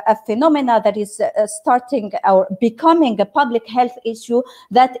had a phenomena that is starting or becoming a public health issue,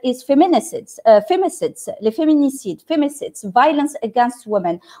 that is femicides, violence against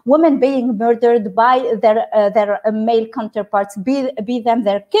women, women being murdered by their male counterparts, be them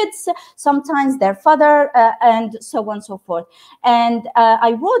their kids, sometimes their father, and so on and so forth. And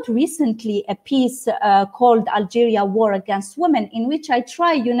I wrote recently a piece called Algeria War Against Women, in which I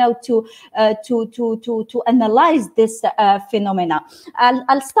try, you know, to analyze this phenomena.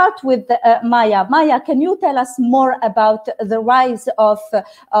 I'll start with Maya. Maya, can you tell us more about the rise of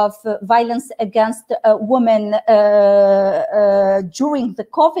violence against women during the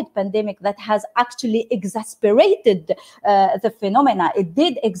COVID pandemic that has actually exacerbated the phenomena? It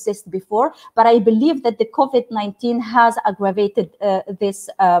did exist before, but I believe that the COVID-19 has aggravated this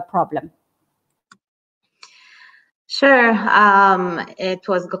problem. Sure. It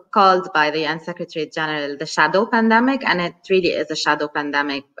was called by the UN Secretary General the shadow pandemic, and it really is a shadow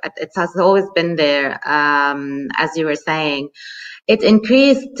pandemic. It has always been there, as you were saying. It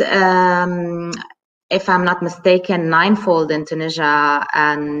increased, if I'm not mistaken, ninefold in Tunisia,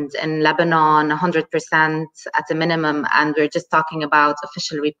 and in Lebanon, 100% at a minimum. And we're just talking about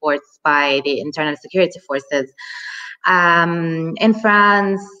official reports by the internal security forces. In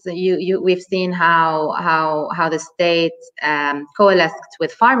France, we've seen how the state coalesced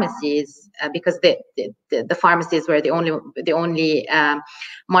with pharmacies because the pharmacies were the only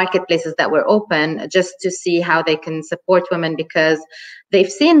marketplaces that were open, just to see how they can support women, because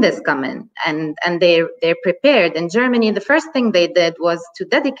they've seen this coming and they're prepared. In Germany, the first thing they did was to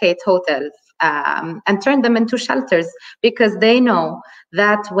dedicate hotels and turn them into shelters, because they know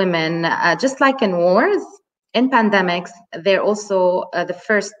that women, just like in wars, in pandemics, they're also the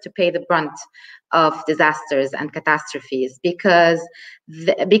first to pay the brunt of disasters and catastrophes, because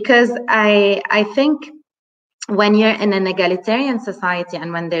I think when you're in an egalitarian society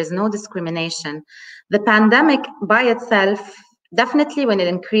and when there's no discrimination, the pandemic by itself, definitely when it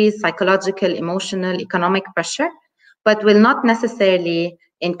increases psychological, emotional, economic pressure, but will not necessarily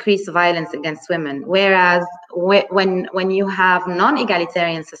increase violence against women. Whereas when you have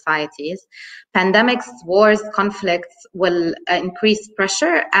non-egalitarian societies, pandemics, wars, conflicts will increase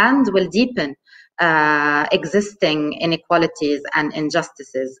pressure and will deepen existing inequalities and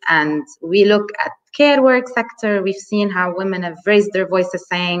injustices. And we look at care work sector, we've seen how women have raised their voices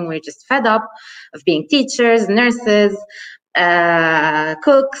saying we're just fed up of being teachers, nurses,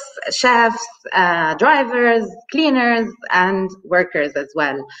 cooks, chefs, drivers, cleaners, and workers as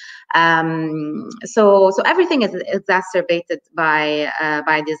well. So everything is exacerbated by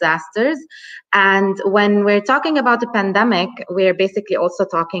disasters. And when we're talking about the pandemic, we're basically also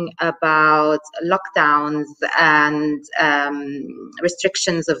talking about lockdowns and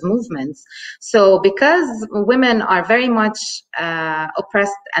restrictions of movements. So because women are very much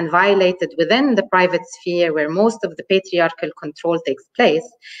oppressed and violated within the private sphere where most of the patriarchal control takes place,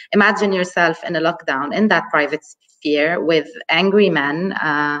 imagine yourself in a lockdown in that private sphere with angry men,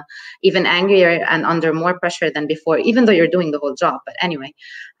 even angrier and under more pressure than before, even though you're doing the whole job. But anyway,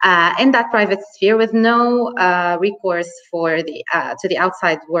 in that private sphere with no recourse for to the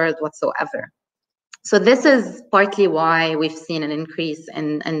outside world whatsoever. So this is partly why we've seen an increase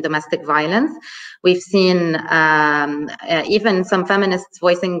in domestic violence. We've seen even some feminists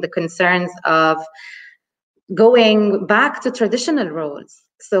voicing the concerns of going back to traditional roles.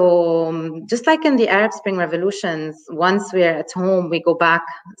 So just like in the Arab Spring revolutions, once we're at home, we go back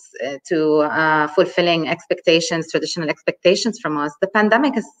to fulfilling expectations, traditional expectations from us. The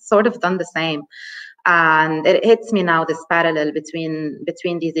pandemic has sort of done the same. And it hits me now, this parallel between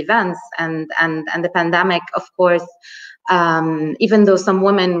these events and the pandemic. Of course, even though some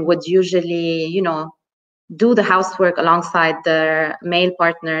women would usually, you know, do the housework alongside their male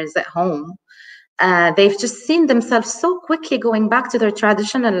partners at home, they've just seen themselves so quickly going back to their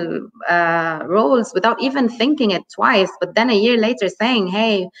traditional roles without even thinking it twice. But then a year later saying,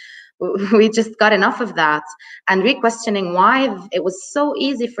 hey, we just got enough of that, and re-questioning why it was so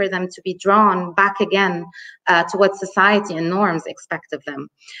easy for them to be drawn back again to what society and norms expect of them.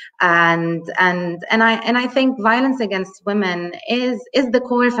 And I think violence against women is the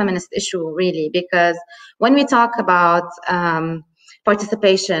core feminist issue, really, because when we talk about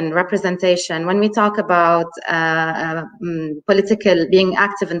participation, representation, when we talk about being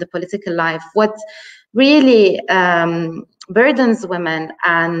active in the political life, what really burdens women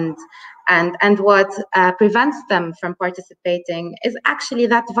and what prevents them from participating is actually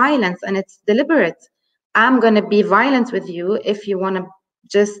that violence, and it's deliberate. I'm going to be violent with you if you want to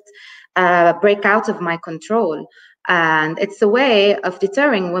just break out of my control. And it's a way of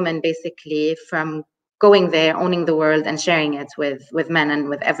deterring women basically from going there, owning the world and sharing it with men and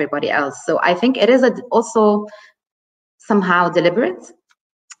with everybody else. So I think it is also somehow deliberate.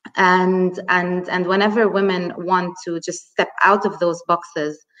 And whenever women want to just step out of those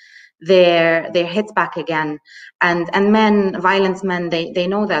boxes, they're hit back again. And men, violent men, they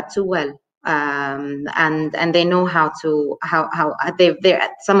know that too well. And they know how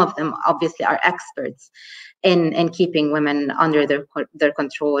some of them obviously are experts in keeping women under their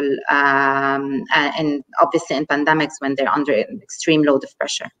control, and obviously in pandemics when they're under an extreme load of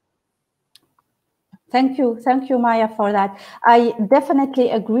pressure. Thank you, Maya, for that. I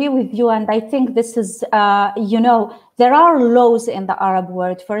definitely agree with you, and I think this is, you know, there are laws in the Arab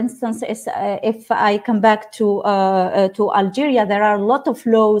world. For instance, if I come back to Algeria, there are a lot of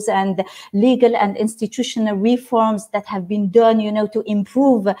laws and legal and institutional reforms that have been done, you know, to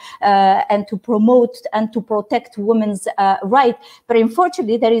improve and to promote and to protect women's rights. But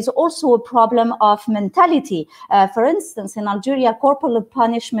unfortunately, there is also a problem of mentality. For instance, in Algeria, corporal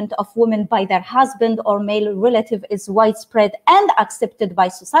punishment of women by their husband or male relative is widespread and accepted by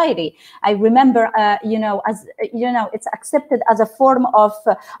society. I remember, you know, as you know, it's accepted as a form of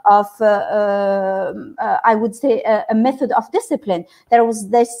I would say a method of discipline. There was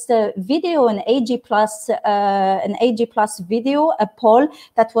this video, an AG plus video, a poll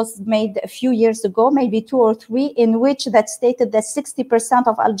that was made a few years ago, maybe 2 or 3, in which that stated that 60%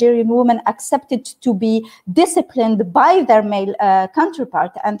 of Algerian women accepted to be disciplined by their male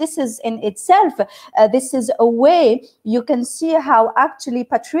counterpart. And this is in itself, this is a way you can see how actually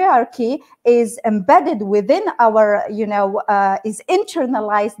patriarchy is embedded within our, you know, is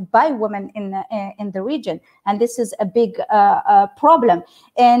internalized by women in the region. And this is a big problem.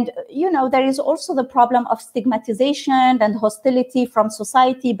 And, you know, there is also the problem of stigmatization and hostility from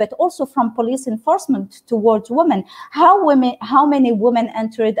society, but also from police enforcement towards women. How many women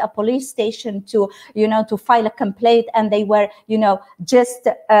entered a police station to, you know, to file a complaint, and they were, you know, just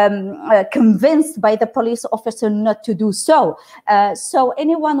convinced by the police officer not to do so. So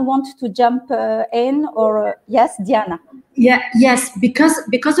anyone want to jump in, or yes, Diana? Yeah, yes, because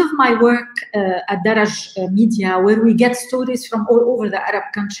of my work at Daraj Media, where we get stories from all over the Arab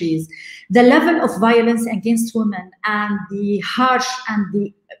countries, the level of violence against women and the harsh and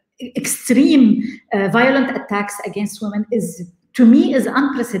the extreme violent attacks against women is to me is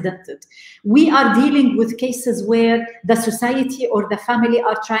unprecedented. We are dealing with cases where the society or the family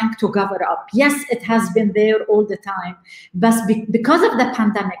are trying to cover up. Yes, it has been there all the time, but because of the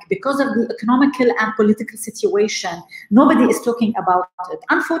pandemic, because of the economical and political situation, nobody is talking about it.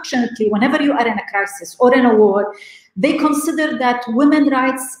 Unfortunately, whenever you are in a crisis or in a war, they consider that women's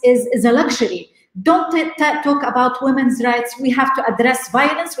rights is a luxury. Don't talk about women's rights. We have to address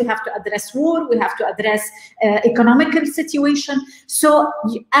violence, we have to address war, we have to address economical situation. So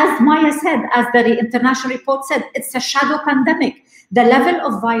as Maya said, as the international report said, it's a shadow pandemic. The level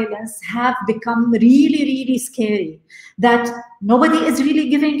of violence have become really, really scary, that nobody is really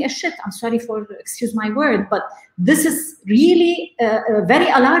giving a shit. I'm sorry for, excuse my word, but this is really very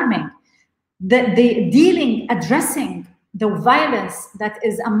alarming. Addressing the violence that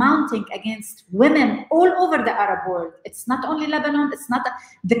is amounting against women all over the Arab world. It's not only Lebanon, it's not,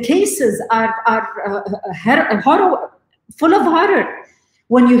 the cases are horror, full of horror.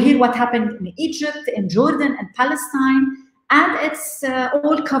 When you hear what happened in Egypt, in Jordan, and Palestine, and it's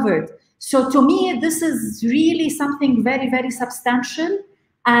all covered. So to me, this is really something very, very substantial,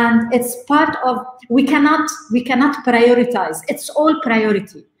 and it's part of, we cannot prioritize, it's all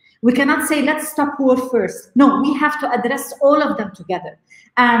priority. We cannot say, let's stop war first. No, we have to address all of them together.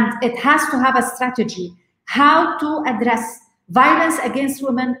 And it has to have a strategy, how to address violence against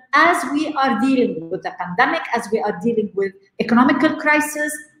women as we are dealing with the pandemic, as we are dealing with economical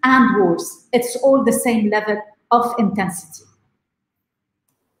crisis and wars. It's all the same level of intensity.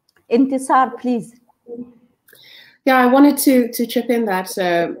 Intisar, please. Yeah, I wanted to chip in that,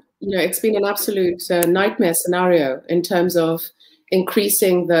 it's been an absolute nightmare scenario in terms of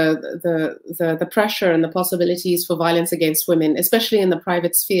increasing the pressure and the possibilities for violence against women, especially in the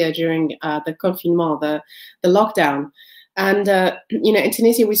private sphere during the confinement, the lockdown. And in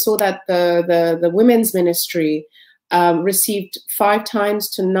Tunisia, we saw that the women's ministry received 5 times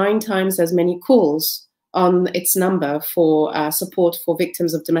to 9 times as many calls on its number for support for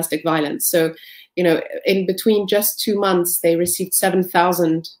victims of domestic violence. So, in between just 2 months, they received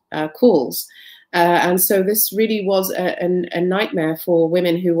 7,000 calls. And so this really was a nightmare for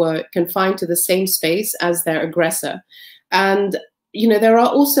women who were confined to the same space as their aggressor. And, there are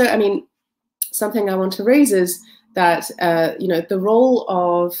also, something I want to raise is that, the role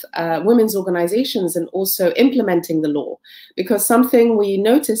of women's organizations and also implementing the law. Because something we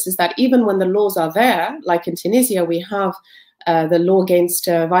notice is that even when the laws are there, like in Tunisia, we have the law against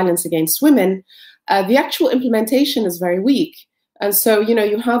violence against women, the actual implementation is very weak. And so,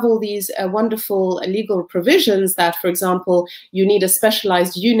 you have all these wonderful legal provisions that, for example, you need a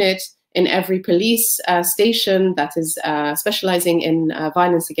specialized unit in every police station that is specializing in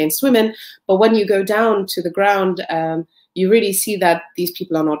violence against women. But when you go down to the ground, you really see that these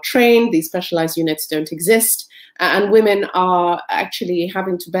people are not trained, these specialized units don't exist, and women are actually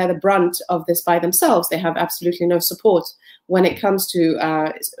having to bear the brunt of this by themselves. They have absolutely no support when it comes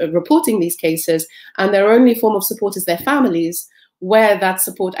to reporting these cases, and their only form of support is their families, where that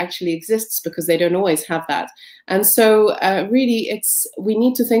support actually exists, because they don't always have that. And so really we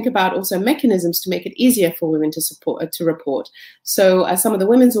need to think about also mechanisms to make it easier for women to report. So some of the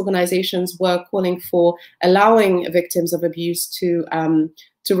women's organizations were calling for allowing victims of abuse to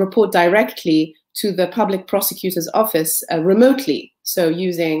report directly to the public prosecutor's office remotely. So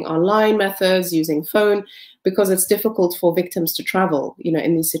using online methods, using phone, because it's difficult for victims to travel,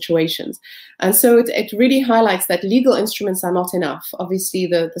 in these situations. And so it really highlights that legal instruments are not enough. Obviously,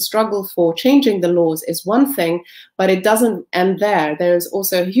 the struggle for changing the laws is one thing, but it doesn't end there. There's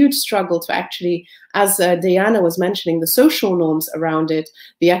also a huge struggle to actually, as Diana was mentioning, the social norms around it,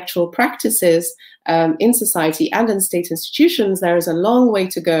 the actual practices in society and in state institutions. There is a long way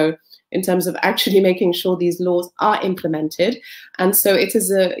to go in terms of actually making sure these laws are implemented. And so it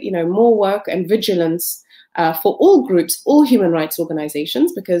is more work and vigilance for all groups, all human rights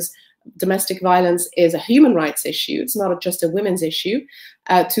organizations, because domestic violence is a human rights issue. It's not just a women's issue,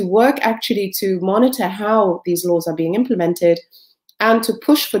 to work actually to monitor how these laws are being implemented and to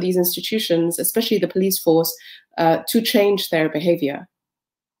push for these institutions, especially the police force, to change their behavior.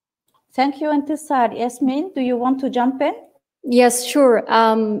 Thank you, Intisar. Yasmin, do you want to jump in? Yes, sure.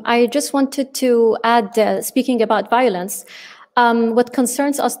 I just wanted to add, speaking about violence, what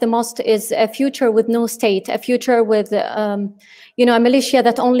concerns us the most is a future with no state, a future with, a militia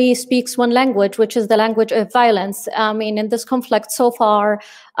that only speaks one language, which is the language of violence. In this conflict so far,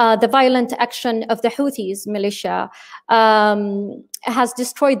 the violent action of the Houthis militia has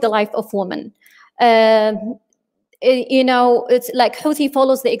destroyed the life of women. you know, it's like Houthi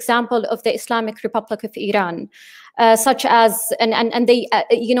follows the example of the Islamic Republic of Iran, such as, and they,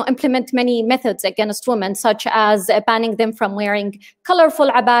 you know, implement many methods against women, such as banning them from wearing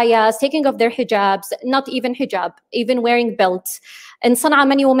colorful abayas, taking off their hijabs, not even hijab, even wearing belts. In Sana'a,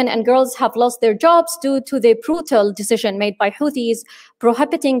 many women and girls have lost their jobs due to the brutal decision made by Houthis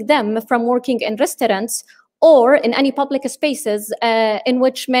prohibiting them from working in restaurants or in any public spaces in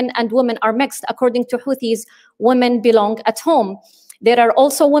which men and women are mixed. According to Houthis, women belong at home. There are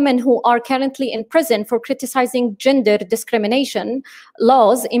also women who are currently in prison for criticizing gender discrimination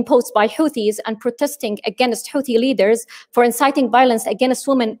laws imposed by Houthis and protesting against Houthi leaders for inciting violence against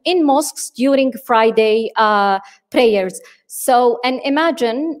women in mosques during Friday prayers. So, and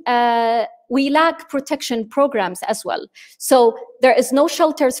imagine, we lack protection programs as well. So there is no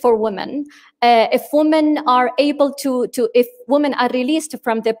shelters for women. If women are able if women are released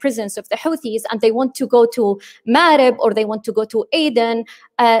from the prisons of the Houthis and they want to go to Marib or they want to go to Aden,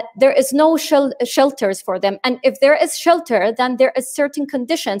 there is no shelters for them. And if there is shelter, then there is certain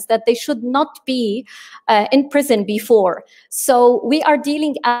conditions that they should not be in prison before. So we are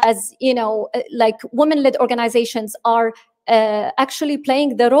dealing, as you know, like women-led organizations are actually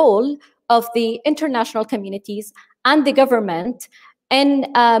playing the role of the international communities and the government in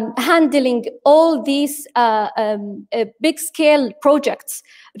handling all these big-scale projects,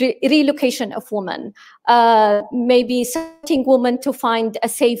 relocation of women, maybe setting women to find a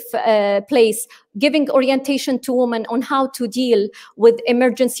safe place, giving orientation to women on how to deal with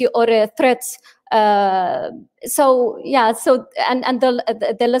emergency or threats. So yeah, so and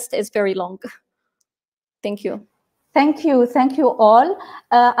the list is very long. Thank you. Thank you all.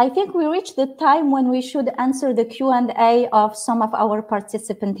 I think we reached the time when we should answer the Q&A of some of our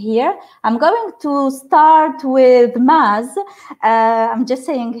participants here. I'm going to start with Maz. I'm just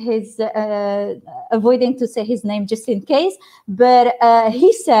saying his, avoiding to say his name just in case, but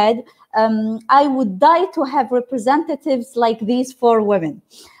he said, I would die to have representatives like these for women.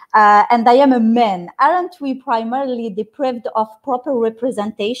 And I am a man. Aren't we primarily deprived of proper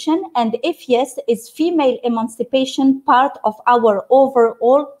representation? And if yes, is female emancipation part of our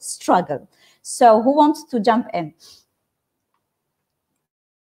overall struggle? So who wants to jump in?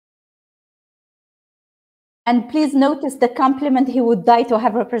 And please notice the compliment, he would die to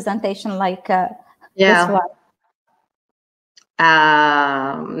have representation like this one.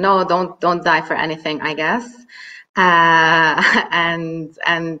 No, don't die for anything, I guess. And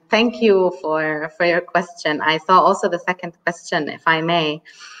thank you for your question. I saw also the second question, if I may.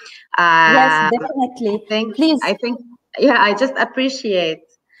 Yes, definitely. Please. I think, yeah, I just appreciate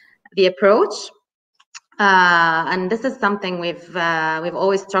the approach, and this is something we've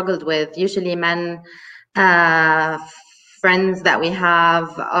always struggled with. Usually, men, friends that we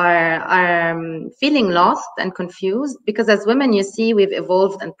have are feeling lost and confused because as women, you see, we've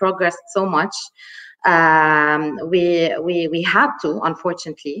evolved and progressed so much. We had to,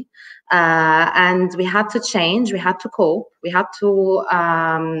 unfortunately, and we had to change. We had to cope. We had to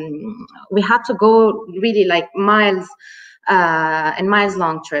go really like miles and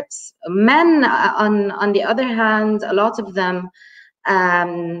miles-long trips. Men, on the other hand, a lot of them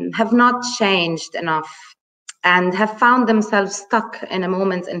have not changed enough and have found themselves stuck in a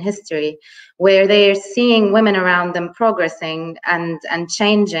moment in history where they're seeing women around them progressing and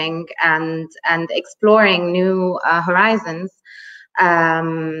changing and exploring new horizons,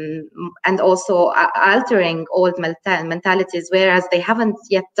 and also altering old mentalities, whereas they haven't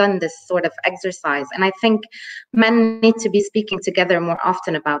yet done this sort of exercise. And I think men need to be speaking together more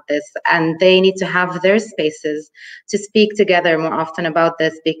often about this, and they need to have their spaces to speak together more often about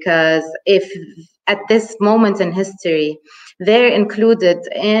this, because if at this moment in history they're included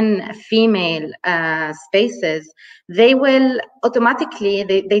in female spaces, they will automatically,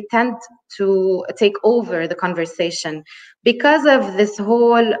 they tend to take over the conversation because of this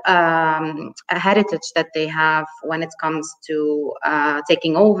whole heritage that they have when it comes to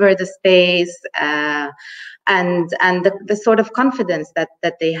taking over the space, and the sort of confidence that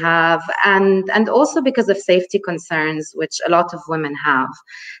they have, and also because of safety concerns, which a lot of women have.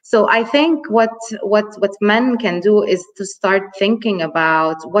 So I think what men can do is to start thinking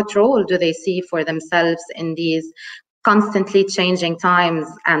about what role do they see for themselves in these constantly changing times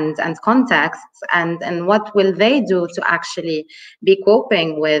and contexts, and what will they do to actually be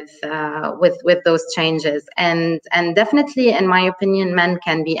coping with those changes. And definitely, in my opinion, men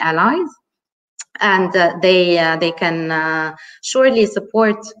can be allies, and they can surely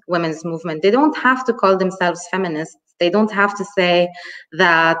support women's movement. They don't have to call themselves feminists. They don't have to say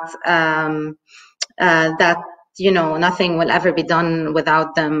that that you know, nothing will ever be done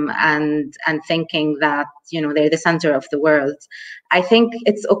without them, and thinking that, you know, they're the center of the world. I think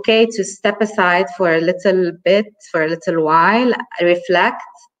it's okay to step aside for a little bit, for a little while, reflect,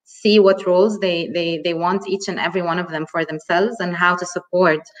 see what roles they want each and every one of them for themselves, and how to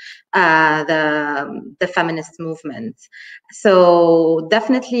support the feminist movement. So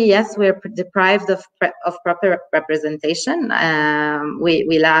definitely, yes, we're deprived of proper representation.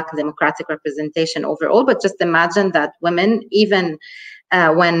 We lack democratic representation overall. But just imagine that women, even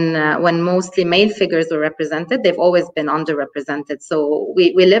when mostly male figures were represented, they've always been underrepresented. So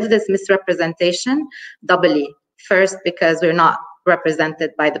we live this misrepresentation doubly. First, because we're not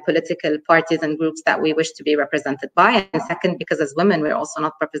represented by the political parties and groups that we wish to be represented by, and second, because as women we're also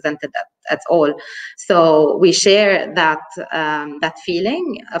not represented at all. So we share that that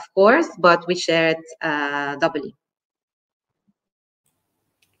feeling, of course, but we share it doubly.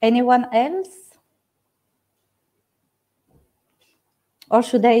 Anyone else? Or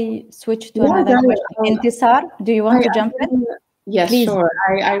should I switch to another question? Intisar, do you want to jump in? Yes, please. Sure.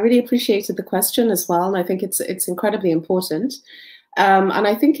 I really appreciated the question as well, and I think it's incredibly important. And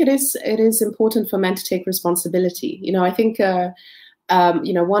I think it is important for men to take responsibility. You know, I think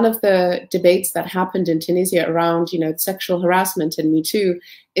you know, one of the debates that happened in Tunisia around, you know, sexual harassment and Me Too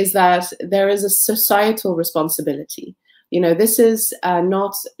is that there is a societal responsibility. You know, this is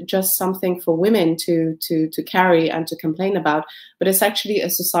not just something for women to carry and to complain about, but it's actually a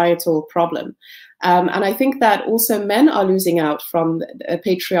societal problem. And I think that also men are losing out from a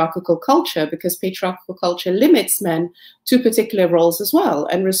patriarchal culture, because patriarchal culture limits men to particular roles as well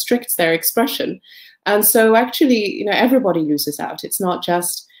and restricts their expression. And so actually, you know, everybody loses out. It's not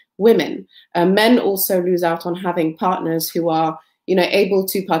just women. Men also lose out on having partners who are, you know, able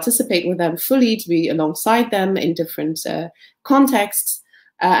to participate with them fully, to be alongside them in different contexts.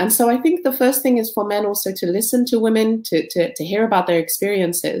 And so I think the first thing is for men also to listen to women, to hear about their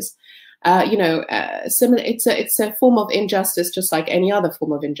experiences. You know, it's a form of injustice, just like any other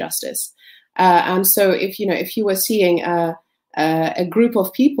form of injustice. And so if you were seeing a group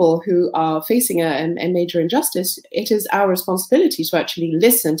of people who are facing a major injustice, it is our responsibility to actually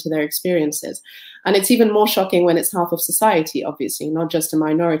listen to their experiences. And it's even more shocking when it's half of society, obviously, not just a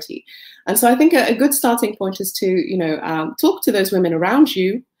minority. And so I think a good starting point is to, you know, talk to those women around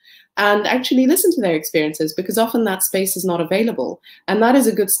you and actually listen to their experiences, because often that space is not available. And that is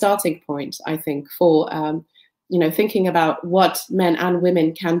a good starting point, I think, for, you know, thinking about what men and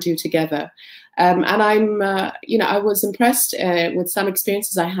women can do together. And I'm, you know, I was impressed with some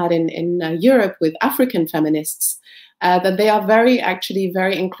experiences I had in Europe with African feminists, that they are actually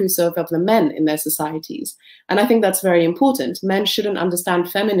very inclusive of the men in their societies. And I think that's very important. Men shouldn't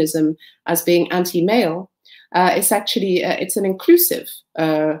understand feminism as being anti-male. It's actually, it's an inclusive,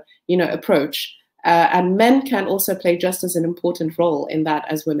 you know, approach. And men can also play just as an important role in that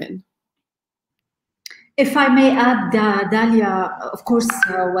as women. If I may add, Dalia, of course,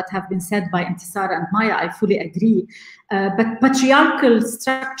 what have been said by Intisar and Maya, I fully agree. But patriarchal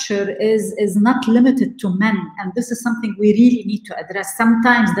structure is not limited to men, and this is something we really need to address.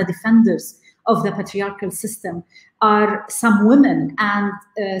 Sometimes the defenders of the patriarchal system are some women and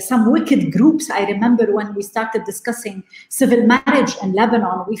some wicked groups. I remember when we started discussing civil marriage in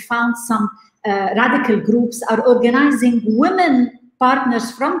Lebanon, we found some radical groups are organizing women partners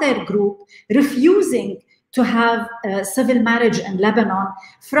from their group refusing to have civil marriage in Lebanon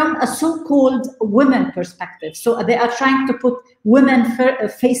from a so-called women perspective. So they are trying to put women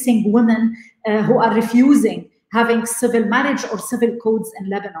facing women who are refusing having civil marriage or civil codes in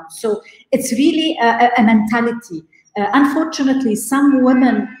Lebanon. So it's really a mentality. Unfortunately, some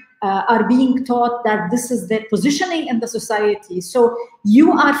women are being taught that this is their positioning in the society. So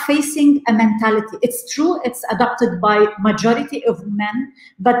you are facing a mentality. It's true, it's adopted by majority of men,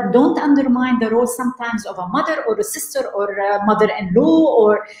 but don't undermine the role sometimes of a mother or a sister or a mother-in-law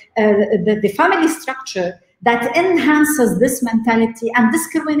or the family structure that enhances this mentality and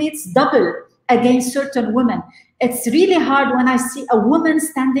discriminates double against certain women. It's really hard when I see a woman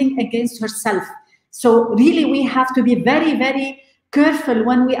standing against herself. So really we have to be very, very careful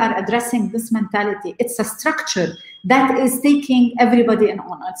when we are addressing this mentality. It's a structure that is taking everybody in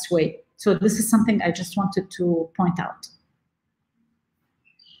on its way. So this is something I just wanted to point out.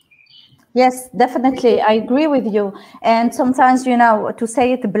 Yes, definitely. I agree with you. And sometimes, you know, to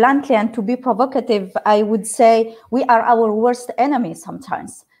say it bluntly and to be provocative, I would say we are our worst enemy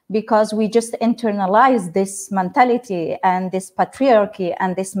sometimes, because we just internalize this mentality and this patriarchy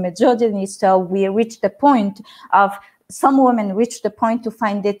and this misogyny. So we reach the point of, some women reach the point to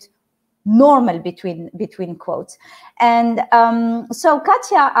find it normal between quotes. And so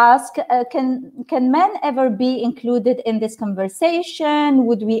Katya asked, can men ever be included in this conversation?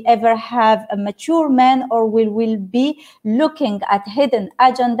 Would we ever have a mature men, or will we be looking at hidden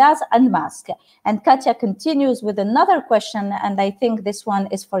agendas and masks? And Katya continues with another question, and I think this one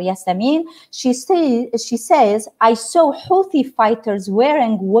is for Yasemin. She says, I saw Houthi fighters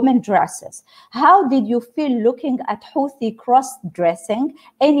wearing women dresses. How did you feel looking at Houthi cross-dressing?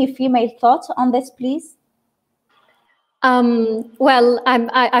 Any female thoughts on this, please? Well,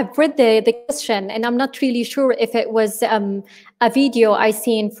 I've read the question, and I'm not really sure if it was a video I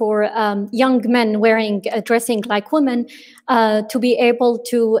seen for young men wearing dressing like women to be able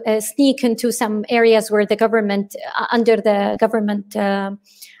to sneak into some areas where the government, under the government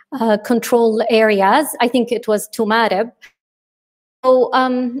control areas. I think it was to Marib. So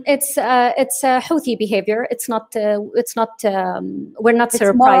it's Houthi behavior. It's not. We're not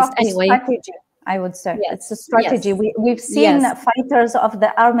surprised anyway. Strategy, I would say. Yes. It's a strategy. Yes. We've seen fighters of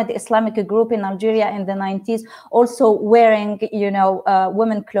the armed Islamic group in Algeria in the 90s also wearing,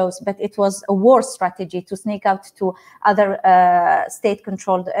 women clothes, but it was a war strategy to sneak out to other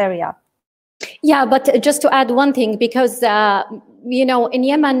state-controlled area. Yeah, but just to add one thing, because in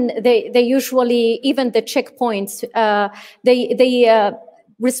Yemen, they usually, even the checkpoints, they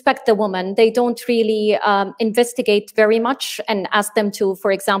respect the woman. They don't really investigate very much and ask them to,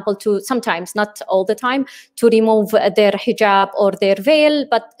 for example, to sometimes, not all the time, to remove their hijab or their veil.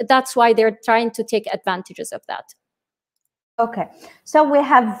 But that's why they're trying to take advantages of that. Okay, so we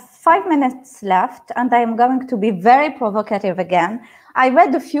have 5 minutes left, and I am going to be very provocative again. I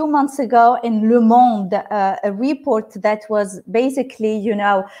read a few months ago in Le Monde a report that was basically,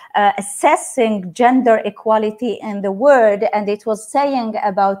 assessing gender equality in the world, and it was saying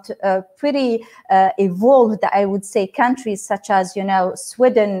about pretty evolved, I would say, countries such as,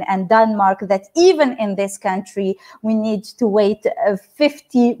 Sweden and Denmark, that even in this country, we need to wait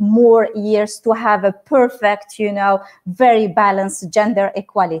 50 more years to have a perfect, very balanced gender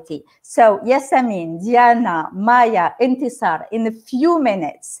equality. So Yasemin, Diana, Maya, Intisar, in a few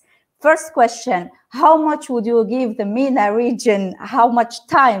minutes. First question, how much would you give the MENA region? How much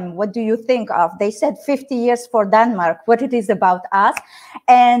time? What do you think of? They said 50 years for Denmark, what it is about us.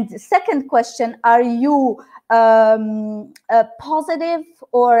 And second question, are you positive,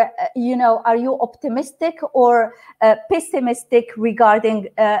 or, are you optimistic or pessimistic regarding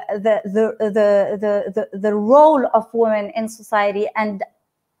the role of women in society and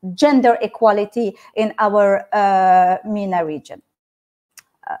gender equality in our MENA region?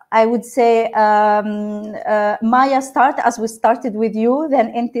 I would say, Maya, start as we started with you,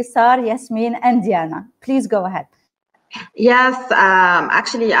 then Intisar, Yasmin, and Diana. Please go ahead. Yes,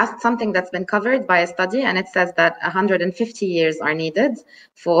 actually you asked something that's been covered by a study, and it says that 150 years are needed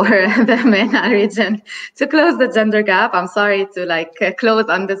for the MENA region to close the gender gap. I'm sorry to close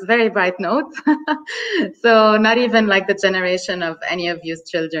on this very bright note. So not even like the generation of any of you's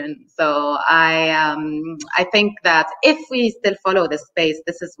children. So I think that if we still follow this space,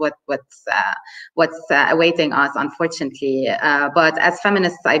 this is what's awaiting us, unfortunately. But as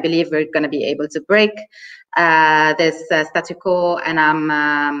feminists, I believe we're going to be able to break this statu quo, and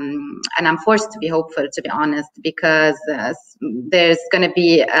I'm forced to be hopeful, to be honest, because there's going to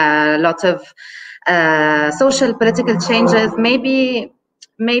be a lot of social political changes. Maybe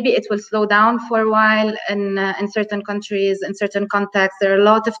it will slow down for a while in certain countries, in certain contexts. There are a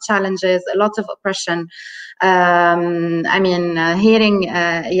lot of challenges, a lot of oppression. I mean, hearing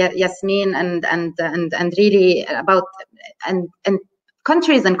Yasmin and really about and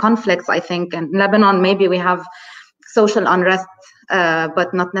countries and conflicts, I think, in Lebanon, maybe we have social unrest,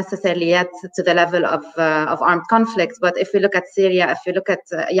 but not necessarily yet to the level of armed conflict. But if we look at Syria, if we look at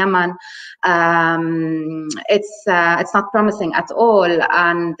Yemen, it's not promising at all,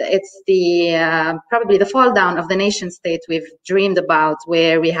 and it's the probably the fall down of the nation state we've dreamed about,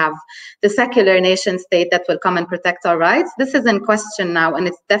 where we have the secular nation state that will come and protect our rights. This is in question now, and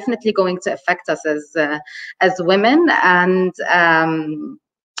it's definitely going to affect us as women. And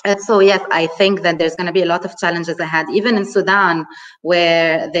so, yes, I think that there's going to be a lot of challenges ahead, even in Sudan,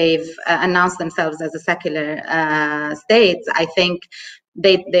 where they've announced themselves as a secular state. I think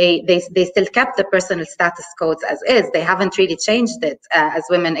they still kept the personal status codes as is. They haven't really changed it as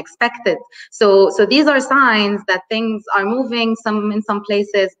women expected. So these are signs that things are moving in some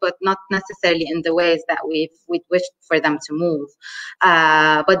places, but not necessarily in the ways that we'd wished for them to move.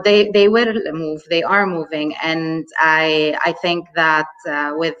 But they will move. They are moving, and I think that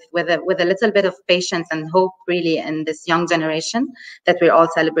with a little bit of patience and hope, really, in this young generation that we're all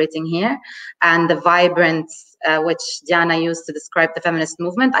celebrating here, and the vibrant which Diana used to describe the feminist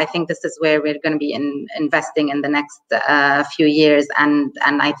movement, I think this is where we're going to be investing in the next few years, and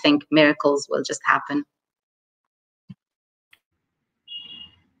I think miracles will just happen.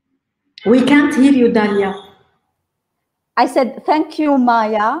 We can't hear you, Dalia. I said, thank you,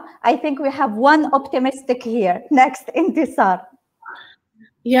 Maya. I think we have one optimistic here. Next, Intisar.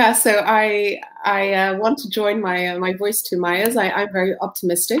 Yeah, so I want to join my voice to Maya's. I'm very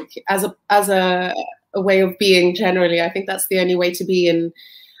optimistic as a way of being generally. I think that's the only way to be in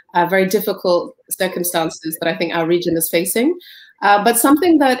very difficult circumstances that I think our region is facing. But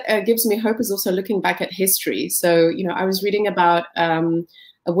something that gives me hope is also looking back at history. So, you know, I was reading about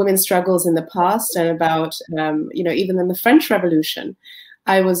women's struggles in the past and about, you know, even in the French Revolution.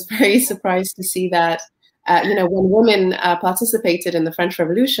 I was very surprised to see that, you know, when women participated in the French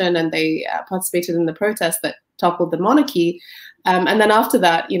Revolution and they participated in the protest that toppled the monarchy, and then after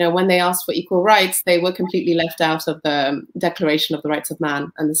that, you know, when they asked for equal rights, they were completely left out of the Declaration of the Rights of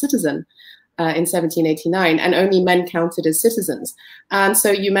Man and the Citizen in 1789, and only men counted as citizens. And so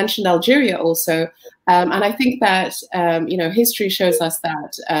you mentioned Algeria also, and I think that, you know, history shows us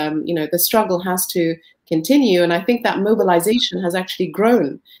that, you know, the struggle has to continue, and I think that mobilization has actually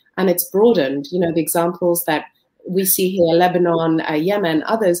grown and it's broadened. You know, the examples that we see here, Lebanon, Yemen,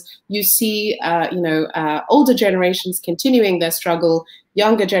 others, you see, you know, older generations continuing their struggle,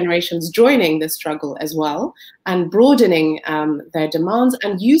 younger generations joining the struggle as well, and broadening their demands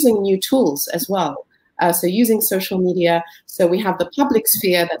and using new tools as well. So using social media. So we have the public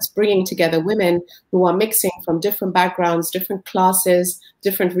sphere that's bringing together women who are mixing from different backgrounds, different classes,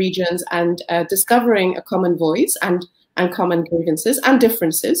 different regions, and discovering a common voice and common grievances and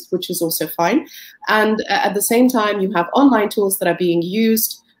differences, which is also fine. And at the same time, you have online tools that are being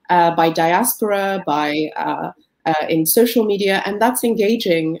used by diaspora, in social media, and that's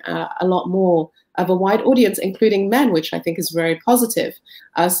engaging a lot more of a wide audience, including men, which I think is very positive.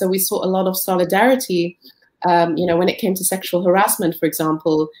 So we saw a lot of solidarity, you know, when it came to sexual harassment, for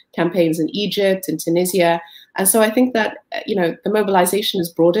example, campaigns in Egypt and Tunisia. And so I think that, you know, the mobilization is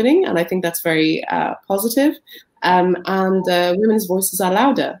broadening, and I think that's very positive. And women's voices are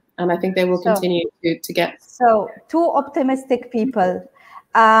louder, and I think they will continue to get. So, two optimistic people.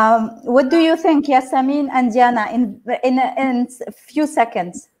 What do you think, Yasamin and Diana, in a few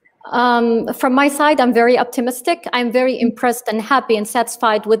seconds? From my side, I'm very optimistic. I'm very impressed and happy and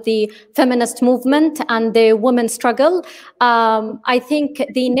satisfied with the feminist movement and the women's struggle. I think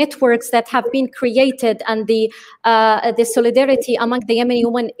the networks that have been created and the solidarity among the Yemeni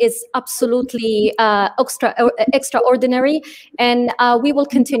women is absolutely extraordinary. And we will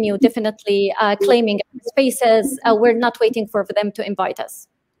continue definitely claiming spaces. We're not waiting for them to invite us.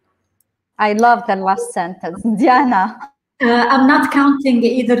 I love the last sentence. Diana. I'm not counting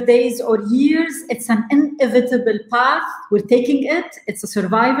either days or years. It's an inevitable path. We're taking it. It's a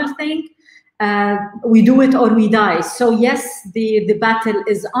survival thing. We do it or we die. So yes, the battle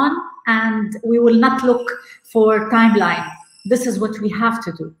is on, and we will not look for timeline. This is what we have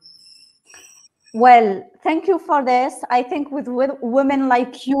to do. Well, thank you for this. I think with women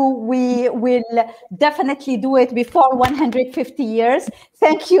like you, we will definitely do it before 150 years.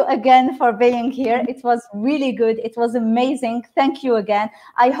 Thank you again for being here. It was really good. It was amazing. Thank you again.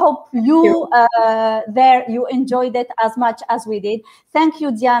 I hope you you enjoyed it as much as we did. Thank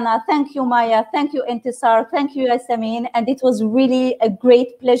you, Diana. Thank you, Maya. Thank you, Intisar. Thank you, Yasamin. And it was really a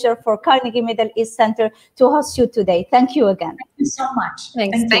great pleasure for Carnegie Middle East Center to host you today. Thank you again. Thank you so much.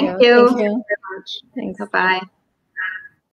 Thanks. Thank you. Thank you. Thanks. Bye-bye.